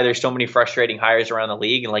that's why there's so many frustrating hires around the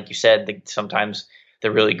league. And like you said, sometimes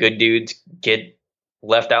the really good dudes get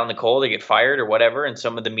left out in the cold, they get fired or whatever, and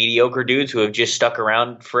some of the mediocre dudes who have just stuck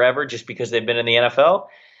around forever just because they've been in the NFL,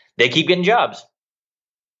 they keep getting jobs.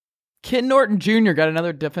 Ken Norton Jr. got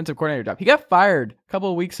another defensive coordinator job. He got fired a couple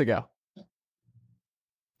of weeks ago.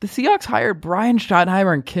 The Seahawks hired Brian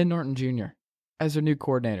Schottenheimer and Ken Norton Jr. as their new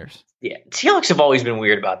coordinators. Yeah, Seahawks have always been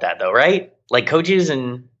weird about that, though, right? Like coaches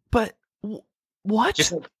and but what?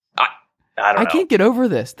 Just I don't know. I can't get over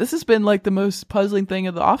this. This has been like the most puzzling thing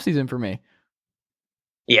of the offseason for me.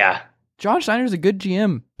 Yeah, John Schneider's a good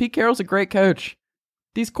GM. Pete Carroll's a great coach.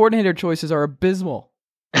 These coordinator choices are abysmal.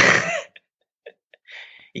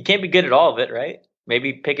 You can't be good at all of it, right?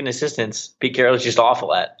 Maybe picking assistants. Pete Carroll's just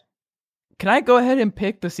awful at. Can I go ahead and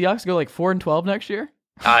pick the Seahawks to go like 4-12 next year?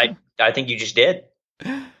 I think you just did.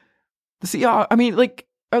 The Seahawks, I mean, like,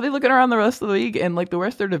 are they looking around the rest of the league and like the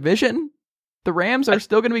rest of their division? The Rams are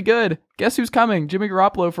still going to be good. Guess who's coming? Jimmy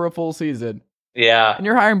Garoppolo for a full season. Yeah. And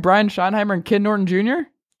you're hiring Brian Schottenheimer and Ken Norton Jr.?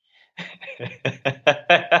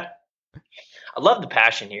 I love the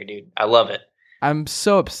passion here, dude. I love it. I'm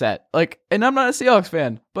so upset. Like, and I'm not a Seahawks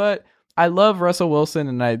fan, but I love Russell Wilson,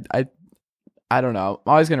 and I don't know.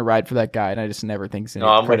 I'm always going to ride for that guy, and I just never think he's going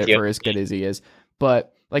to get credit for as good as he is.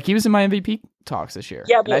 But like, he was in my MVP talks this year.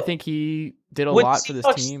 Yeah, and I think he did a lot for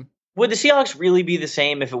this team. Would the Seahawks really be the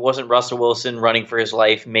same if it wasn't Russell Wilson running for his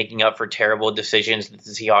life, making up for terrible decisions that the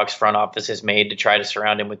Seahawks front office has made to try to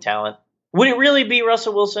surround him with talent? Would it really be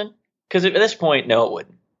Russell Wilson? Because at this point, no, it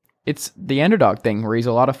wouldn't. It's the underdog thing where he's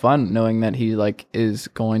a lot of fun knowing that he like is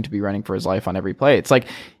going to be running for his life on every play. It's like,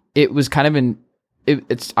 it was kind of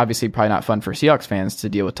it's obviously probably not fun for Seahawks fans to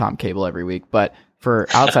deal with Tom Cable every week, but for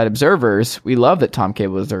outside observers, we love that Tom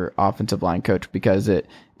Cable was their offensive line coach because it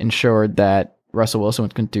ensured that Russell Wilson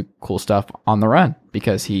was going to do cool stuff on the run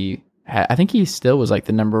because I think he still was like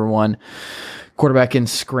the number one quarterback in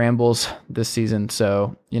scrambles this season.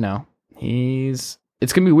 So,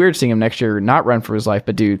 it's going to be weird seeing him next year not run for his life,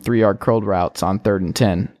 but do 3-yard curled routes on 3rd and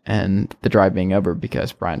 10 and the drive being over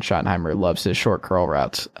because Brian Schottenheimer loves his short curl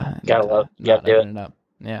routes. Gotta do it.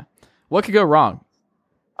 Yeah. What could go wrong?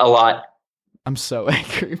 A lot. I'm so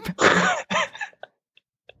angry.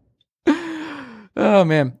 Oh,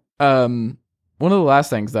 man. One of the last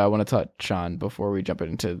things that I want to touch on before we jump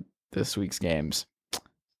into this week's games.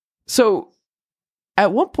 So,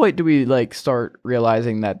 at what point do we start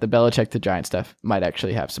realizing that the Belichick to Giants stuff might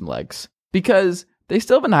actually have some legs? Because they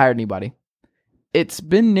still haven't hired anybody. It's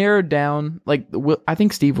been narrowed down. I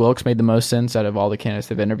think Steve Wilkes made the most sense out of all the candidates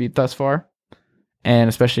they've interviewed thus far. And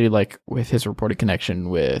especially with his reported connection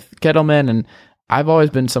with Gettleman. And I've always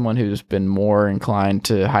been someone who's been more inclined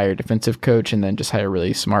to hire a defensive coach and then just hire a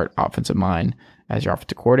really smart offensive mind as your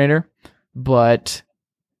offensive coordinator. But,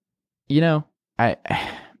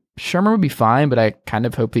 Shermer would be fine, but I kind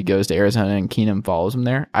of hope he goes to Arizona and Keenum follows him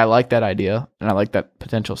there. I like that idea, and I like that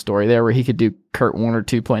potential story there where he could do Kurt Warner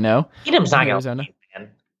 2.0. Keenum's not going to leave,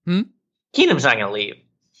 man. Keenum's not going to leave.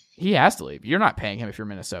 He has to leave. You're not paying him if you're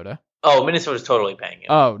Minnesota. Oh, Minnesota's totally paying him.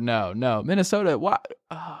 Oh, no. Minnesota, what?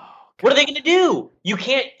 Oh, what are they going to do? You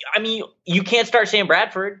can't start Sam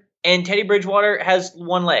Bradford, and Teddy Bridgewater has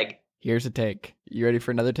one leg. Here's a take. You ready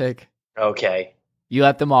for another take? Okay. You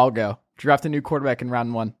let them all go. Draft a new quarterback in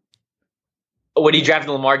round 1. What, are you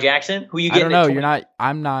drafting Lamar Jackson? Who are you getting? I don't know. You're not.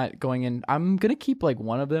 I'm not going in. I'm gonna keep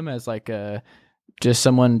one of them as just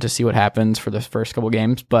someone to see what happens for the first couple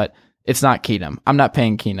games. But it's not Keenum. I'm not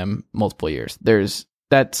paying Keenum multiple years.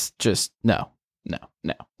 That's just no.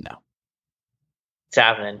 It's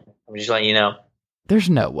happening. I'm just letting you know. There's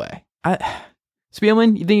no way.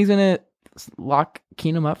 Spielman, you think he's gonna lock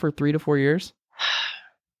Keenum up for 3 to 4 years?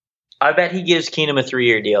 I bet he gives Keenum a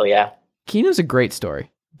 3-year deal. Yeah. Keenum's a great story.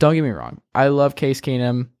 Don't get me wrong. I love Case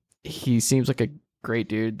Keenum. He seems like a great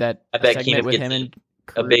dude. That I bet Keenum with gets him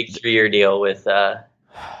a big 3-year deal with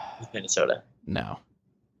Minnesota. No.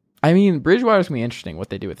 I mean, Bridgewater's going to be interesting what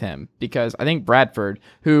they do with him because I think Bradford,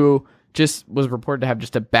 who just was reported to have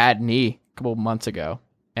just a bad knee a couple months ago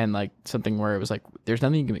and something where it was there's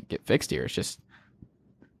nothing you can get fixed here. It's just,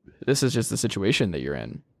 this is just the situation that you're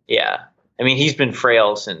in. Yeah. I mean, he's been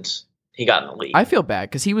frail since he got in the league. I feel bad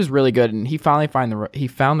because he was really good, and he finally found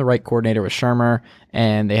the right coordinator with Shermer,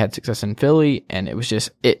 and they had success in Philly. And it was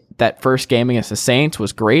just that first game against the Saints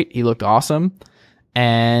was great. He looked awesome,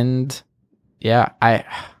 and yeah, I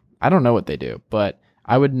don't know what they do, but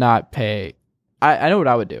I would not pay. I know what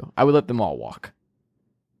I would do. I would let them all walk.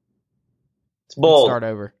 It's bold. Start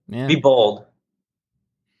over. Yeah. Be bold.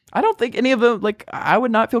 I don't think any of them, like, I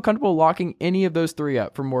would not feel comfortable locking any of those three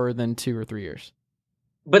up for more than 2 or 3 years.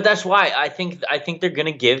 But that's why I think they're going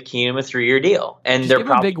to give Keenum a 3-year deal, and they're give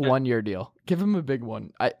him a probably big 1-year deal. Give him a big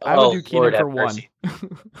one. I Oh, would do Lord Keenum for have one. mercy.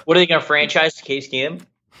 What are they going to franchise Case Keenum?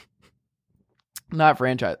 Not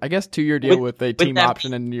franchise. I guess 2-year deal with a team that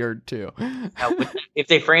option in year 2. If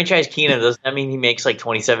they franchise Keenum, doesn't that mean he makes like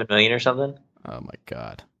 $27 million or something? Oh my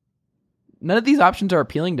God. None of these options are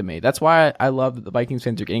appealing to me. That's why I love that the Vikings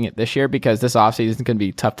fans are getting it this year, because this offseason is going to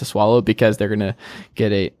be tough to swallow, because they're going to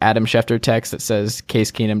get a Adam Schefter text that says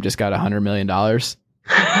Case Keenum just got $100 million.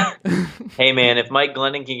 Hey man, if Mike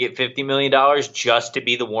Glennon can get $50 million just to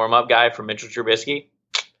be the warm-up guy for Mitchell Trubisky,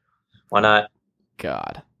 why not?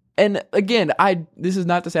 God. And again, this is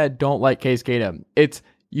not to say I don't like Case Keenum. It's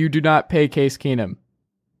you do not pay Case Keenum.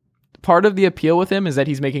 Part of the appeal with him is that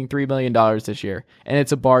he's making $3 million this year, and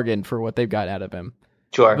it's a bargain for what they've got out of him.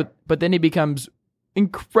 Sure. But then he becomes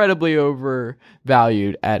incredibly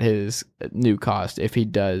overvalued at his new cost if he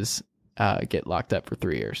does get locked up for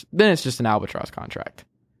 3 years. Then it's just an albatross contract.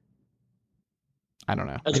 I don't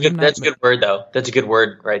know. That's good. That's a good word, though. That's a good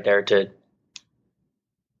word right there. There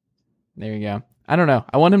you go. I don't know.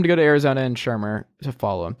 I want him to go to Arizona and Shermer to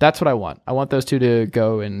follow him. That's what I want. I want those two to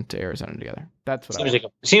go into Arizona together. That's what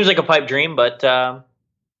seems like a pipe dream, but I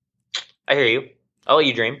hear you. I'll let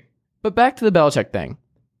you dream. But back to the Belichick thing.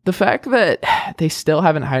 The fact that they still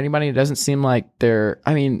haven't hired anybody, it doesn't seem like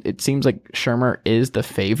it seems like Shermer is the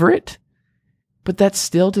favorite, but that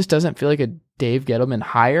still just doesn't feel like a Dave Gettleman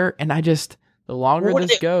hire. And the longer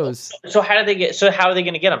this goes. So how are they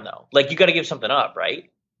going to get him though? Like, you got to give something up, right?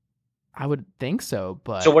 I would think so,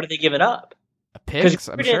 but so what are they giving up? A picks,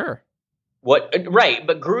 I'm sure. What? Right,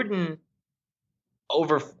 but Gruden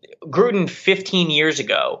 15 years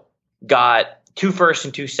ago got 2 firsts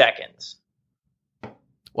and 2 seconds.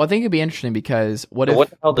 Well, I think it'd be interesting, because what if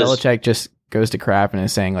Belichick just goes to crap and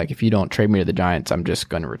is saying, like, if you don't trade me to the Giants, I'm just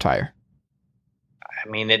going to retire? I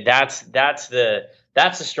mean, that's the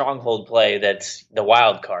stronghold play. That's the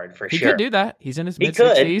wild card for sure. He could do that. He's in his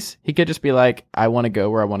mid-60s. He could just be like, I want to go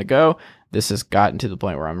where I want to go. This has gotten to the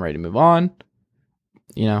point where I'm ready to move on.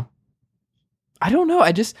 You know, I don't know.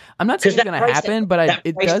 I'm not saying it's going to happen, but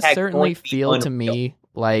it does certainly feel to me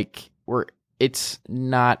like it's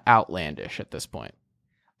not outlandish at this point.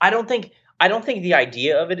 I don't think the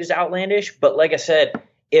idea of it is outlandish, but like I said,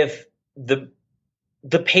 if the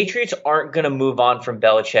Patriots aren't going to move on from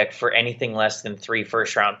Belichick for anything less than 3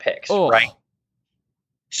 first-round picks, right?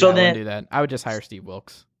 So I wouldn't do that. I would just hire Steve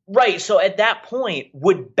Wilkes. Right. So at that point,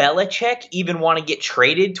 would Belichick even want to get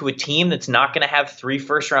traded to a team that's not going to have 3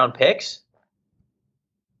 first-round picks?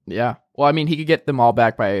 Yeah. Well, I mean, he could get them all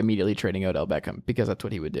back by immediately trading Odell Beckham, because that's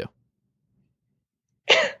what he would do.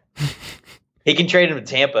 He can trade him to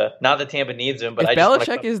Tampa. Not that Tampa needs him, but I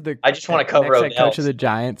just want to cover Odell. Coach of the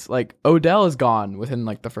Giants. Like, Odell is gone within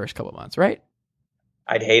like the first couple months, right?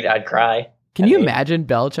 I'd cry. Can you imagine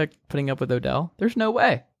Belichick putting up with Odell? There's no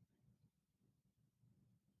way.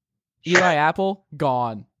 Eli Apple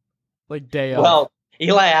gone, like day of. Well,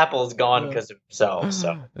 Eli Apple's gone because of himself.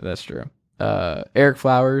 So that's true. Eric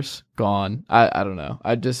Flowers gone. I don't know.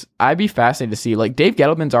 I'd be fascinated to see, like, Dave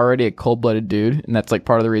Gettleman's already a cold-blooded dude, and that's like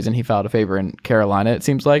part of the reason he filed a favor in Carolina, it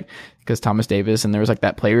seems like, because Thomas Davis, and there was like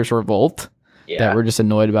that players revolt that were just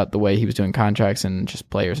annoyed about the way he was doing contracts and just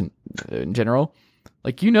players in general.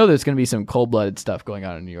 Like, there's going to be some cold-blooded stuff going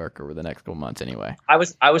on in New York over the next couple months anyway. I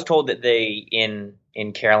was told that they in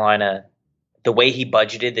Carolina, the way he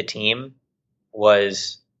budgeted the team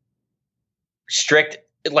was strict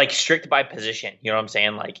by position. You know what I'm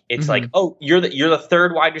saying? Like, it's like, oh, you're the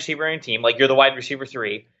third wide receiver in a team. Like, you're the wide receiver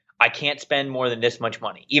 3. I can't spend more than this much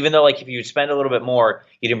money. Even though, like, if you spend a little bit more,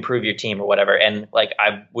 you'd improve your team or whatever. And like,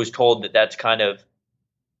 I was told that that's kind of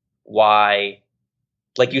why,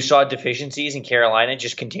 like, you saw deficiencies in Carolina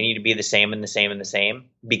just continue to be the same and the same and the same,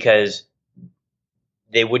 because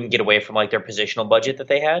they wouldn't get away from like their positional budget that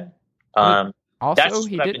they had. Also,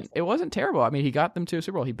 he didn't. It wasn't terrible. I mean, he got them to a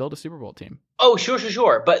Super Bowl. He built a Super Bowl team. Oh,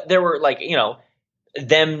 sure. But there were, like,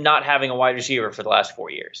 them not having a wide receiver for the last 4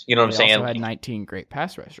 years. You know what I'm saying? They also had 19 great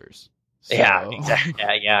pass rushers. So. Yeah, exactly.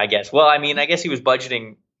 Yeah, I guess. Well, I mean, I guess he was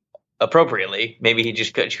budgeting appropriately. Maybe he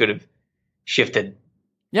just should have shifted.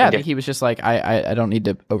 Yeah, I think he was just like, I don't need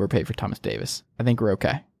to overpay for Thomas Davis. I think we're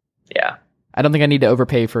okay. Yeah. I don't think I need to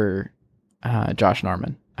overpay for Josh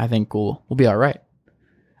Norman. I think we'll be all right.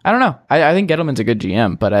 I don't know. I think Gettleman's a good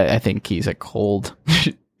GM, but I think he's a cold,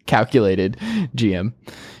 calculated GM.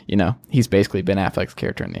 He's basically Ben Affleck's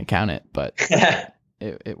character in The Accountant, but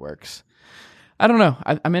it works. I don't know.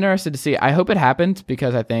 I'm interested to see. I hope it happens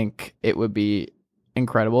because I think it would be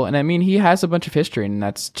incredible. And I mean, he has a bunch of history, and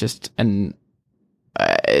that's just a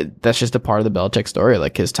part of the Belichick story,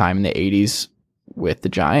 like his time in the 80s with the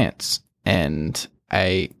Giants. And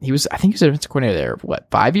I think he was a defensive coordinator there, what,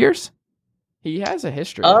 5 years? He has a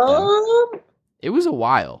history with them. It was a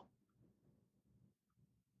while.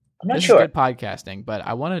 I'm not this sure. Is good podcasting, but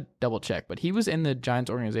I want to double check. But he was in the Giants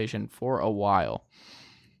organization for a while.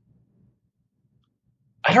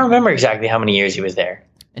 I don't remember exactly how many years he was there.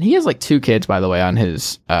 And he has like 2 kids, by the way, on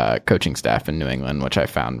his coaching staff in New England, which I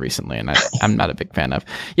found recently, and I'm not a big fan of.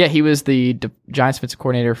 Yeah, he was the Giants defensive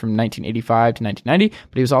coordinator from 1985 to 1990,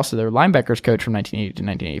 but he was also their linebackers coach from 1980 to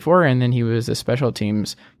 1984, and then he was a special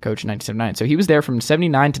teams coach in 1979. So he was there from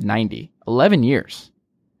 79 to 90, 11 years.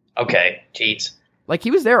 Okay, jeez. Like,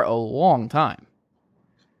 he was there a long time.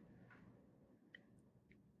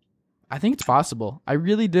 I think it's possible. I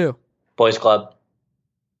really do. Boys Club.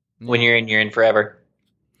 When you're in forever.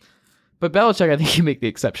 But Belichick, I think you make the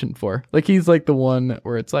exception for. Like, he's like the one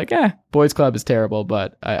where it's like, Boys Club is terrible,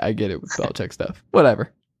 but I get it with Belichick stuff.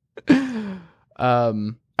 Whatever.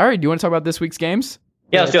 All right, do you want to talk about this week's games?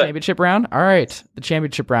 Yeah, let's do it. Championship round? All right, the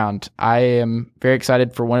championship round. I am very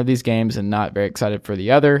excited for one of these games and not very excited for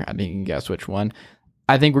the other. I think you can guess which one.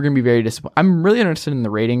 I think we're going to be very disappointed. I'm really interested in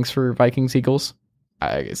the ratings for Vikings-Eagles.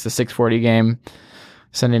 It's the 6:40 game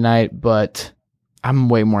Sunday night, but I'm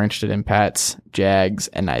way more interested in Pats, Jags,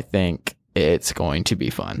 and I think it's going to be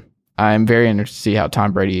fun. I'm very interested to see how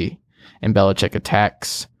Tom Brady and Belichick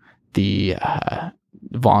attacks the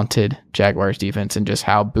vaunted Jaguars defense and just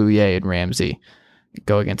how Bouye and Ramsey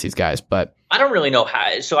go against these guys. But I don't really know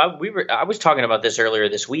how. So I was talking about this earlier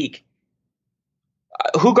this week.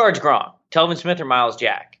 Who guards Gronk? Telvin Smith or Miles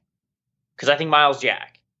Jack? Because I think Miles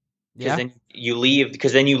Jack. Because then you leave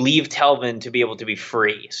Telvin to be able to be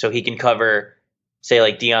free, so he can cover, say,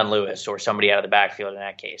 like Deion Lewis or somebody out of the backfield in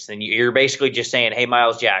that case. Then you're basically just saying, hey,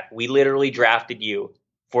 Miles Jack, we literally drafted you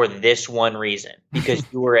for this one reason, because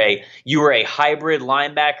you were a hybrid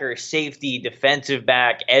linebacker, safety, defensive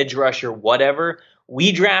back, edge rusher, whatever.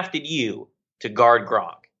 We drafted you to guard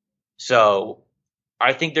Gronk. So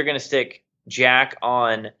I think they're going to stick Jack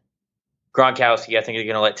on Gronkowski. I think they're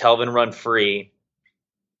going to let Telvin run free.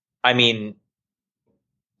 I mean,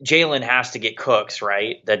 Jalen has to get Cooks,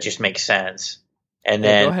 right? That just makes sense. And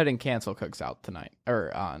then go ahead and cancel Cooks out tonight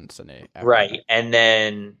or on Sunday. Right. And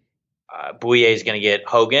then Bouye is going to get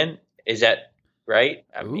Hogan. Is that right?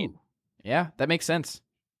 I mean, yeah, that makes sense.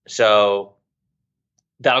 So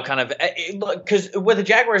that'll kind of, because what the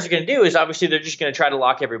Jaguars are going to do is obviously they're just going to try to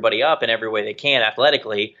lock everybody up in every way they can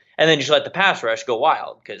athletically, and then just let the pass rush go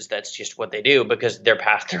wild, because that's just what they do, because their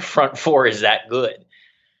front four is that good.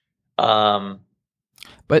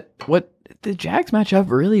 But what the Jags match up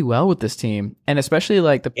really well with this team, and especially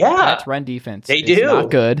like the Pats run defense. They is do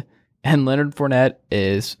not good, and Leonard Fournette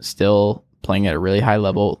is still playing at a really high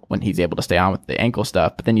level when he's able to stay on with the ankle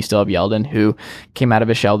stuff. But then you still have Yeldon, who came out of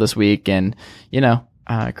his shell this week, and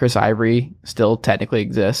Chris Ivory still technically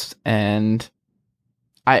exists, and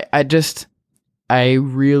I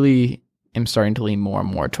really am starting to lean more and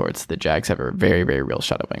more towards the Jags have a very, very real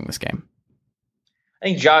shot at winning this game.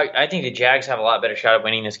 I think the Jags have a lot better shot at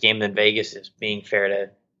winning this game than Vegas is, being fair to,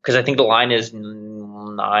 because I think the line is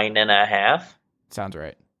 9.5. Sounds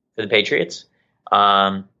right for the Patriots,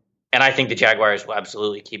 and I think the Jaguars will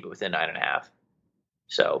absolutely keep it within 9.5.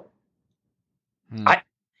 So,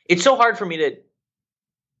 it's so hard for me to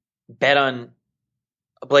bet on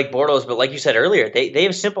Blake Bortles, but like you said earlier, they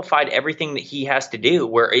have simplified everything that he has to do,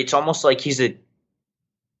 where it's almost like he's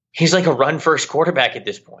like a run first quarterback at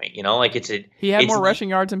this point, like he had more rushing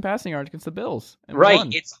yards and passing yards against the Bills. Right.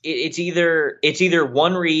 Won. It's either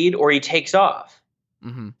one read or he takes off.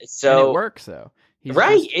 Mm-hmm. So and it works though.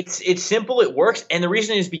 It's simple. It works. And the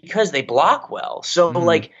reason is because they block well. So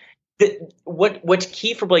what's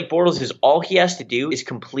key for Blake Bortles is all he has to do is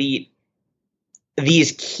complete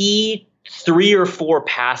these key 3 or 4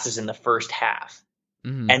 passes in the first half.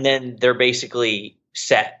 Mm-hmm. And then they're basically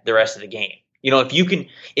set the rest of the game. If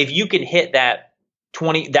you can hit that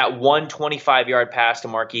 25-yard pass to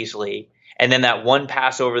Marquise Lee, and then that one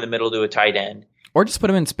pass over the middle to a tight end, or just put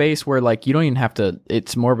them in space where you don't even have to.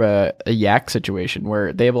 It's more of a yak situation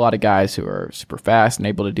where they have a lot of guys who are super fast and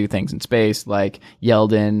able to do things in space, like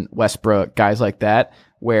Yeldon, Westbrook, guys like that.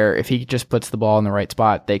 Where if he just puts the ball in the right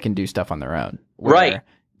spot, they can do stuff on their own. Right.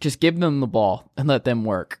 Just give them the ball and let them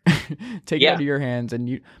work. Take it out of your hands,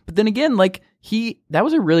 but then again, that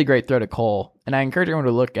was a really great throw to Cole, and I encourage everyone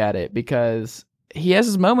to look at it because he has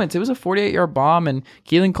his moments. It was a 48-yard bomb, and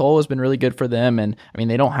Keelan Cole has been really good for them. And I mean,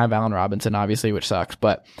 they don't have Allen Robinson, obviously, which sucks,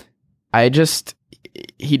 but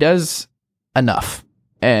he does enough,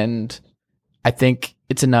 and I think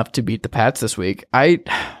it's enough to beat the Pats this week. I've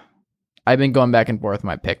been going back and forth with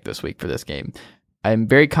my pick this week for this game. I'm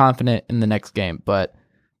very confident in the next game, but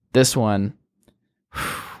this one,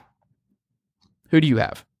 who do you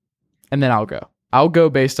have? And then I'll go. I'll go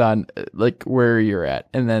based on like where you're at,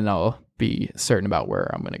 and then I'll be certain about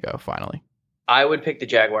where I'm going to go finally. I would pick the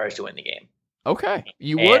Jaguars to win the game. Okay.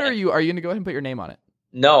 You would, or are you going to go ahead and put your name on it?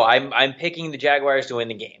 No, I'm picking the Jaguars to win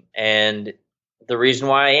the game. And the reason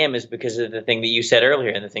why I am is because of the thing that you said earlier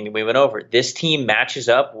and the thing that we went over. This team matches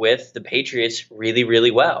up with the Patriots really,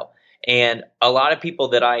 really well. And a lot of people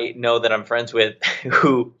that I know that I'm friends with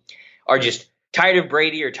who are just tired of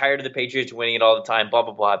Brady or tired of the Patriots winning it all the time, blah,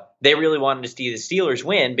 blah, blah. They really wanted to see the Steelers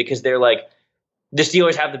win because they're like, the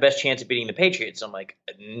Steelers have the best chance of beating the Patriots. I'm like,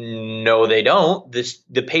 no, they don't.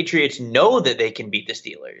 The Patriots know that they can beat the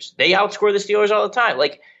Steelers. They outscore the Steelers all the time.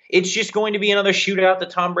 Like, it's just going to be another shootout that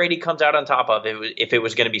Tom Brady comes out on top of if it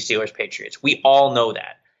was going to be Steelers-Patriots. We all know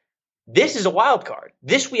that. This is a wild card.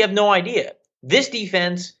 This we have no idea. This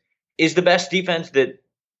defense is the best defense that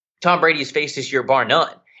Tom Brady has faced this year, bar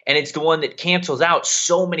none. And it's the one that cancels out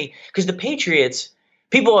so many – because the Patriots,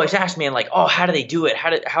 people always ask me, like, oh, how do they do it?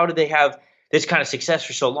 How do they have this kind of success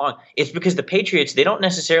for so long? It's because the Patriots, they don't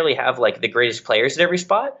necessarily have, like, the greatest players at every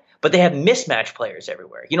spot, but they have mismatched players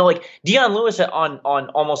everywhere. You know, like Deion Lewis on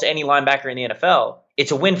almost any linebacker in the NFL,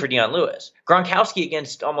 it's a win for Deion Lewis. Gronkowski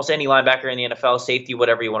against almost any linebacker in the NFL, safety,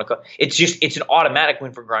 whatever you want to call it, it's an automatic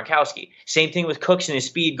win for Gronkowski. Same thing with Cooks and his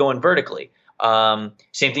speed going vertically.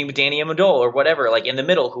 Same thing with Danny Amendola or whatever, like in the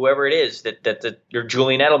middle, whoever it is or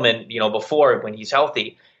Julian Edelman, you know, before when he's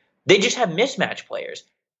healthy, they just have mismatched players.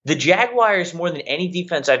 The Jaguars, more than any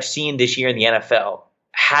defense I've seen this year in the NFL,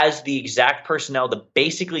 has the exact personnel to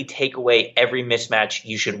basically take away every mismatch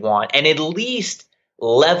you should want and at least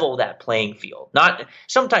level that playing field. Not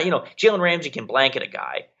sometimes, you know, Jalen Ramsey can blanket a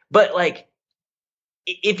guy, but like,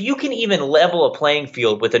 if you can even level a playing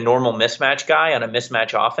field with a normal mismatch guy on a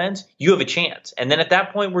mismatch offense, you have a chance. And then at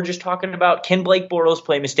that point, we're just talking about, can Blake Bortles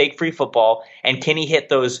play mistake-free football, and can he hit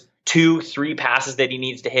those 2-3 passes that he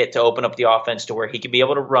needs to hit to open up the offense to where he can be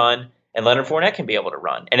able to run and Leonard Fournette can be able to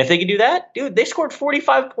run. And if they can do that, dude, they scored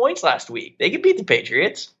 45 points last week. They could beat the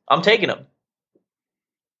Patriots. I'm taking them.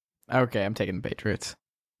 Okay, I'm taking the Patriots.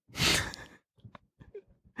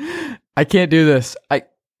 I can't do this.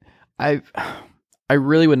 I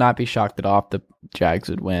really would not be shocked at all if the Jags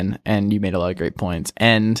would win, and you made a lot of great points.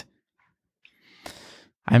 And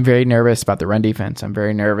I'm very nervous about the run defense. I'm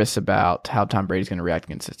very nervous about how Tom Brady's going to react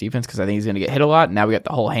against this defense because I think he's going to get hit a lot. Now we got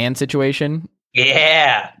the whole hand situation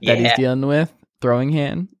that he's dealing with, throwing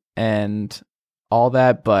hand and all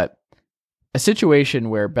that. But a situation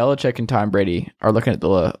where Belichick and Tom Brady are looking at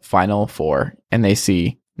the Final Four and they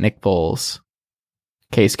see Nick Foles,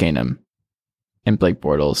 Case Keenum, and Blake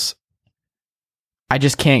Bortles. I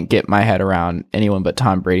just can't get my head around anyone but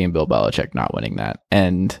Tom Brady and Bill Belichick not winning that.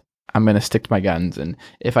 And I'm going to stick to my guns. And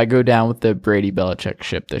if I go down with the Brady-Belichick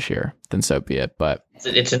ship this year, then so be it. But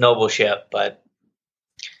it's a noble ship, but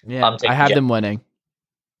yeah, I have them winning.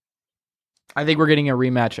 I think we're getting a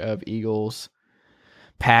rematch of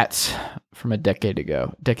Eagles-Pats from a decade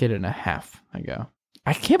and a half ago.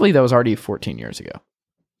 I can't believe that was already 14 years ago.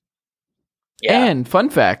 Yeah. And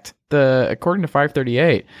fun fact, according to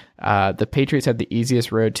 538, the Patriots had the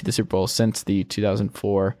easiest road to the Super Bowl since the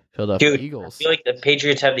 2004 Philadelphia Eagles. I feel like the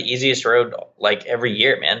Patriots have the easiest road like every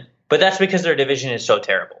year, man. But that's because their division is so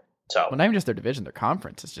terrible. So, well, not even just their division, their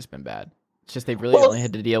conference has just been bad. It's just they've really only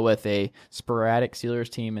had to deal with a sporadic Steelers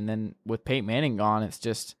team, and then with Peyton Manning gone, it's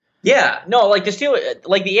just the Steelers,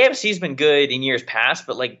 like the AFC's been good in years past,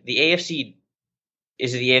 but like the AFC.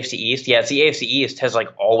 Is it the AFC East? Yeah, it's the AFC East has like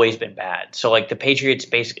always been bad. So like the Patriots,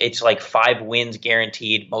 basically, it's like 5 wins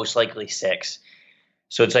guaranteed, most likely 6.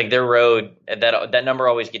 So it's like their road, that number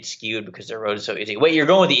always gets skewed because their road is so easy. Wait, you're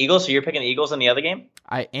going with the Eagles? So you're picking the Eagles in the other game?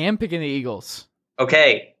 I am picking the Eagles.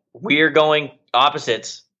 Okay, we're going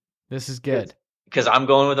opposites. This is good. Because I'm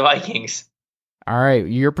going with the Vikings. All right,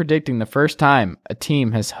 you're predicting the first time a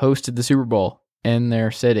team has hosted the Super Bowl in their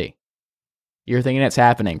city. You're thinking it's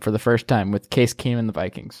happening for the first time with Case Keenum and the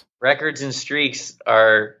Vikings. Records and streaks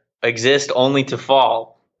exist only to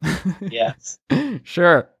fall. Yes.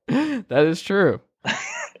 Sure. That is true.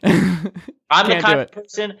 I'm the kind of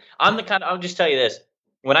person, I'll just tell you this.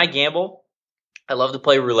 When I gamble, I love to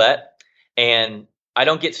play roulette, and I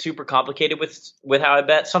don't get super complicated with how I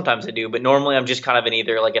bet. Sometimes I do, but normally I'm just kind of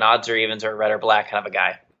either like an odds or evens or a red or black kind of a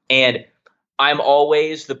guy. And I'm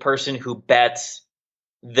always the person who bets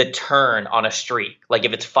the turn on a streak. Like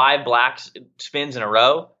if it's 5 black spins in a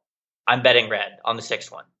row, I'm betting red on the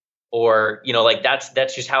 6th one. or like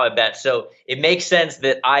that's just how I bet. So it makes sense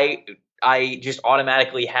that I just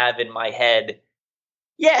automatically have in my head,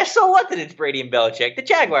 yeah, so what that it's Brady and Belichick? The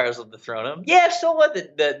Jaguars will dethrone them. Yeah, so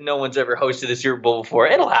what that no one's ever hosted a Super Bowl before?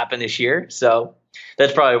 It'll happen this year. So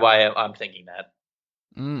that's probably why I'm thinking that.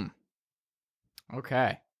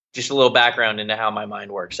 Okay. Just a little background into how my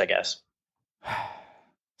mind works, I guess.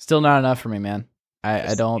 Still not enough for me, man.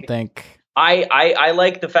 I don't think. I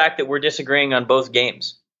like the fact that we're disagreeing on both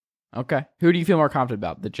games. Okay. Who do you feel more confident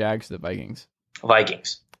about, the Jags or the Vikings?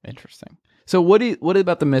 Vikings. Interesting. So what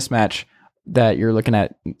about the mismatch that you're looking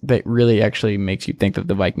at that really actually makes you think that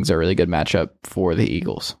the Vikings are a really good matchup for the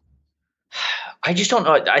Eagles? I just don't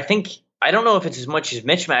know. I don't know if it's as much as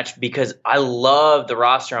mismatch because I love the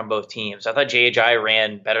roster on both teams. I thought J.J.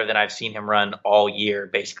 ran better than I've seen him run all year,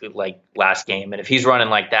 basically like last game. And if he's running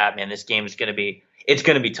like that, man, this game is going to be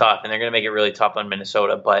tough, and they're going to make it really tough on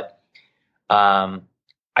Minnesota. But I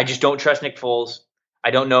just don't trust Nick Foles.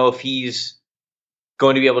 I don't know if he's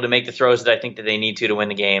going to be able to make the throws that I think that they need to win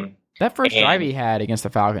the game. That first drive he had against the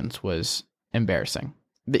Falcons was embarrassing.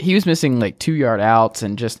 He was missing like 2-yard outs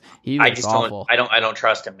and he was awful. I don't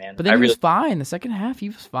trust him, man. But then he was fine. The second half, he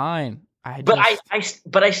was fine. But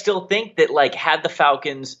I still think that like had the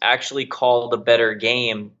Falcons actually called a better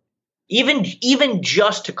game, even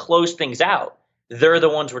just to close things out, they're the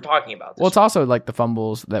ones we're talking about. Well, it's also like the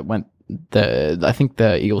fumbles that went. I think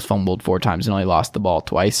the Eagles fumbled 4 times and only lost the ball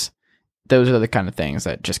twice. Those are the kind of things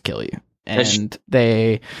that just kill you. And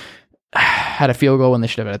they had a field goal when they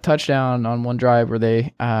should have had a touchdown on one drive where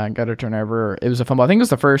they got a turnover. It was a fumble. I think it was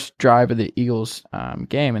the first drive of the Eagles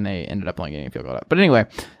game, and they ended up only getting a field goal out. But anyway,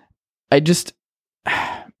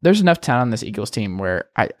 there's enough talent on this Eagles team where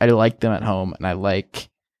I like them at home, and I like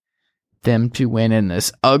them to win in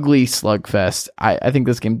this ugly slugfest. I think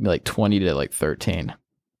this game can be like 20 to like 13.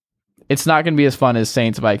 It's not going to be as fun as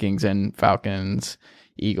Saints, Vikings, and Falcons,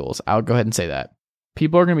 Eagles. I'll go ahead and say that.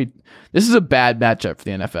 People are going to be... This is a bad matchup for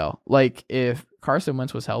the NFL. Like, if Carson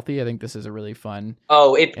Wentz was healthy, I think this is a really fun...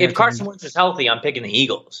 Oh, if Carson Wentz was healthy, I'm picking the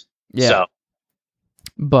Eagles. Yeah. So.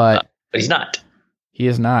 But he's not. He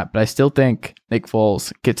is not. But I still think Nick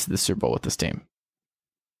Foles gets to the Super Bowl with this team.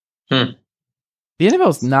 The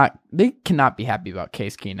NFL's not... They cannot be happy about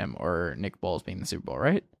Case Keenum or Nick Foles being in the Super Bowl,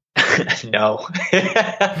 right? No.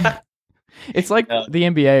 It's like the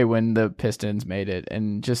NBA when the Pistons made it,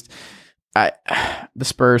 and just the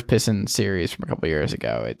Spurs Pistons series from a couple years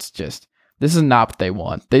ago. It's just, this is not what they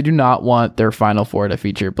want. They do not want their Final Four to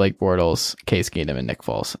feature Blake Bortles, Case Keenum, and Nick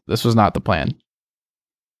Foles. This was not the plan.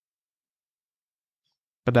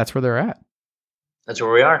 But that's where they're at. That's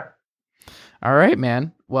where we are. All right,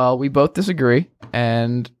 man. Well, we both disagree,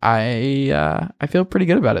 and I feel pretty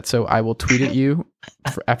good about it. So I will tweet at you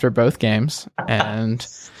after both games and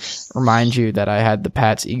remind you that I had the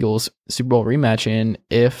Pats-Eagles Super Bowl rematch in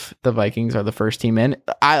if the Vikings are the first team in.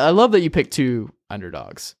 I love that you picked 2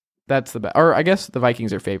 underdogs. That's the best. Or I guess the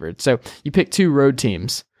Vikings are favored. So you picked 2 road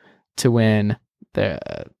teams to win the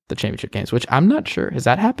championship games, which I'm not sure. Has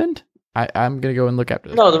that happened? I'm going to go and look after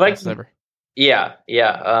this. No, the Vikings. Yeah.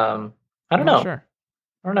 I don't know. Sure.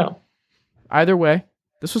 I don't know. Either way,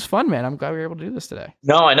 this was fun, man. I'm glad we were able to do this today.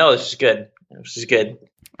 No, I know. This is good.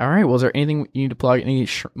 All right. Well, is there anything you need to plug? Any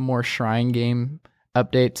more Shrine Game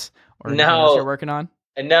updates or anything else you're working on?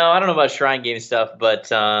 No, I don't know about Shrine Game stuff,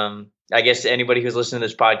 but I guess anybody who's listening to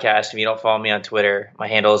this podcast, if you don't follow me on Twitter, my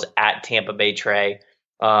handle is @TampaBayTrey.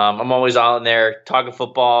 I'm always on there talking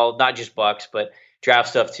football, not just Bucks, but draft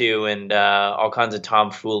stuff too, and all kinds of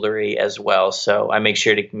tomfoolery as well. So I make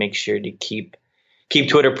sure to keep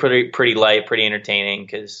Twitter pretty light, pretty entertaining,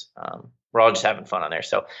 because we're all just having fun on there.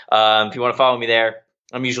 So if you want to follow me there,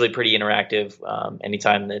 I'm usually pretty interactive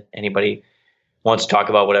anytime that anybody wants to talk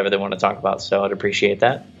about whatever they want to talk about. So I'd appreciate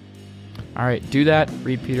that. All right, do that.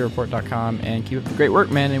 Read pewterreport.com and keep up the great work,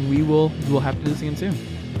 man. And we will have to do this again soon.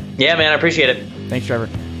 Yeah, man, I appreciate it. Thanks, Trevor.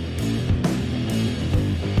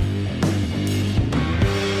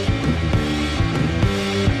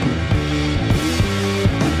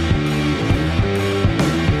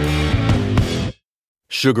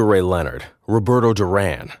 Sugar Ray Leonard, Roberto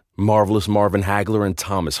Duran, Marvelous Marvin Hagler, and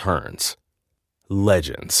Thomas Hearns.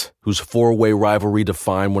 Legends, whose 4-way rivalry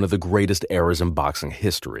defined one of the greatest eras in boxing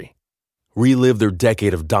history. Relive their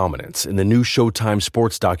decade of dominance in the new Showtime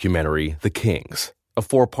sports documentary, The Kings, a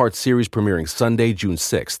 4-part series premiering Sunday, June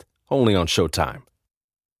 6th, only on Showtime.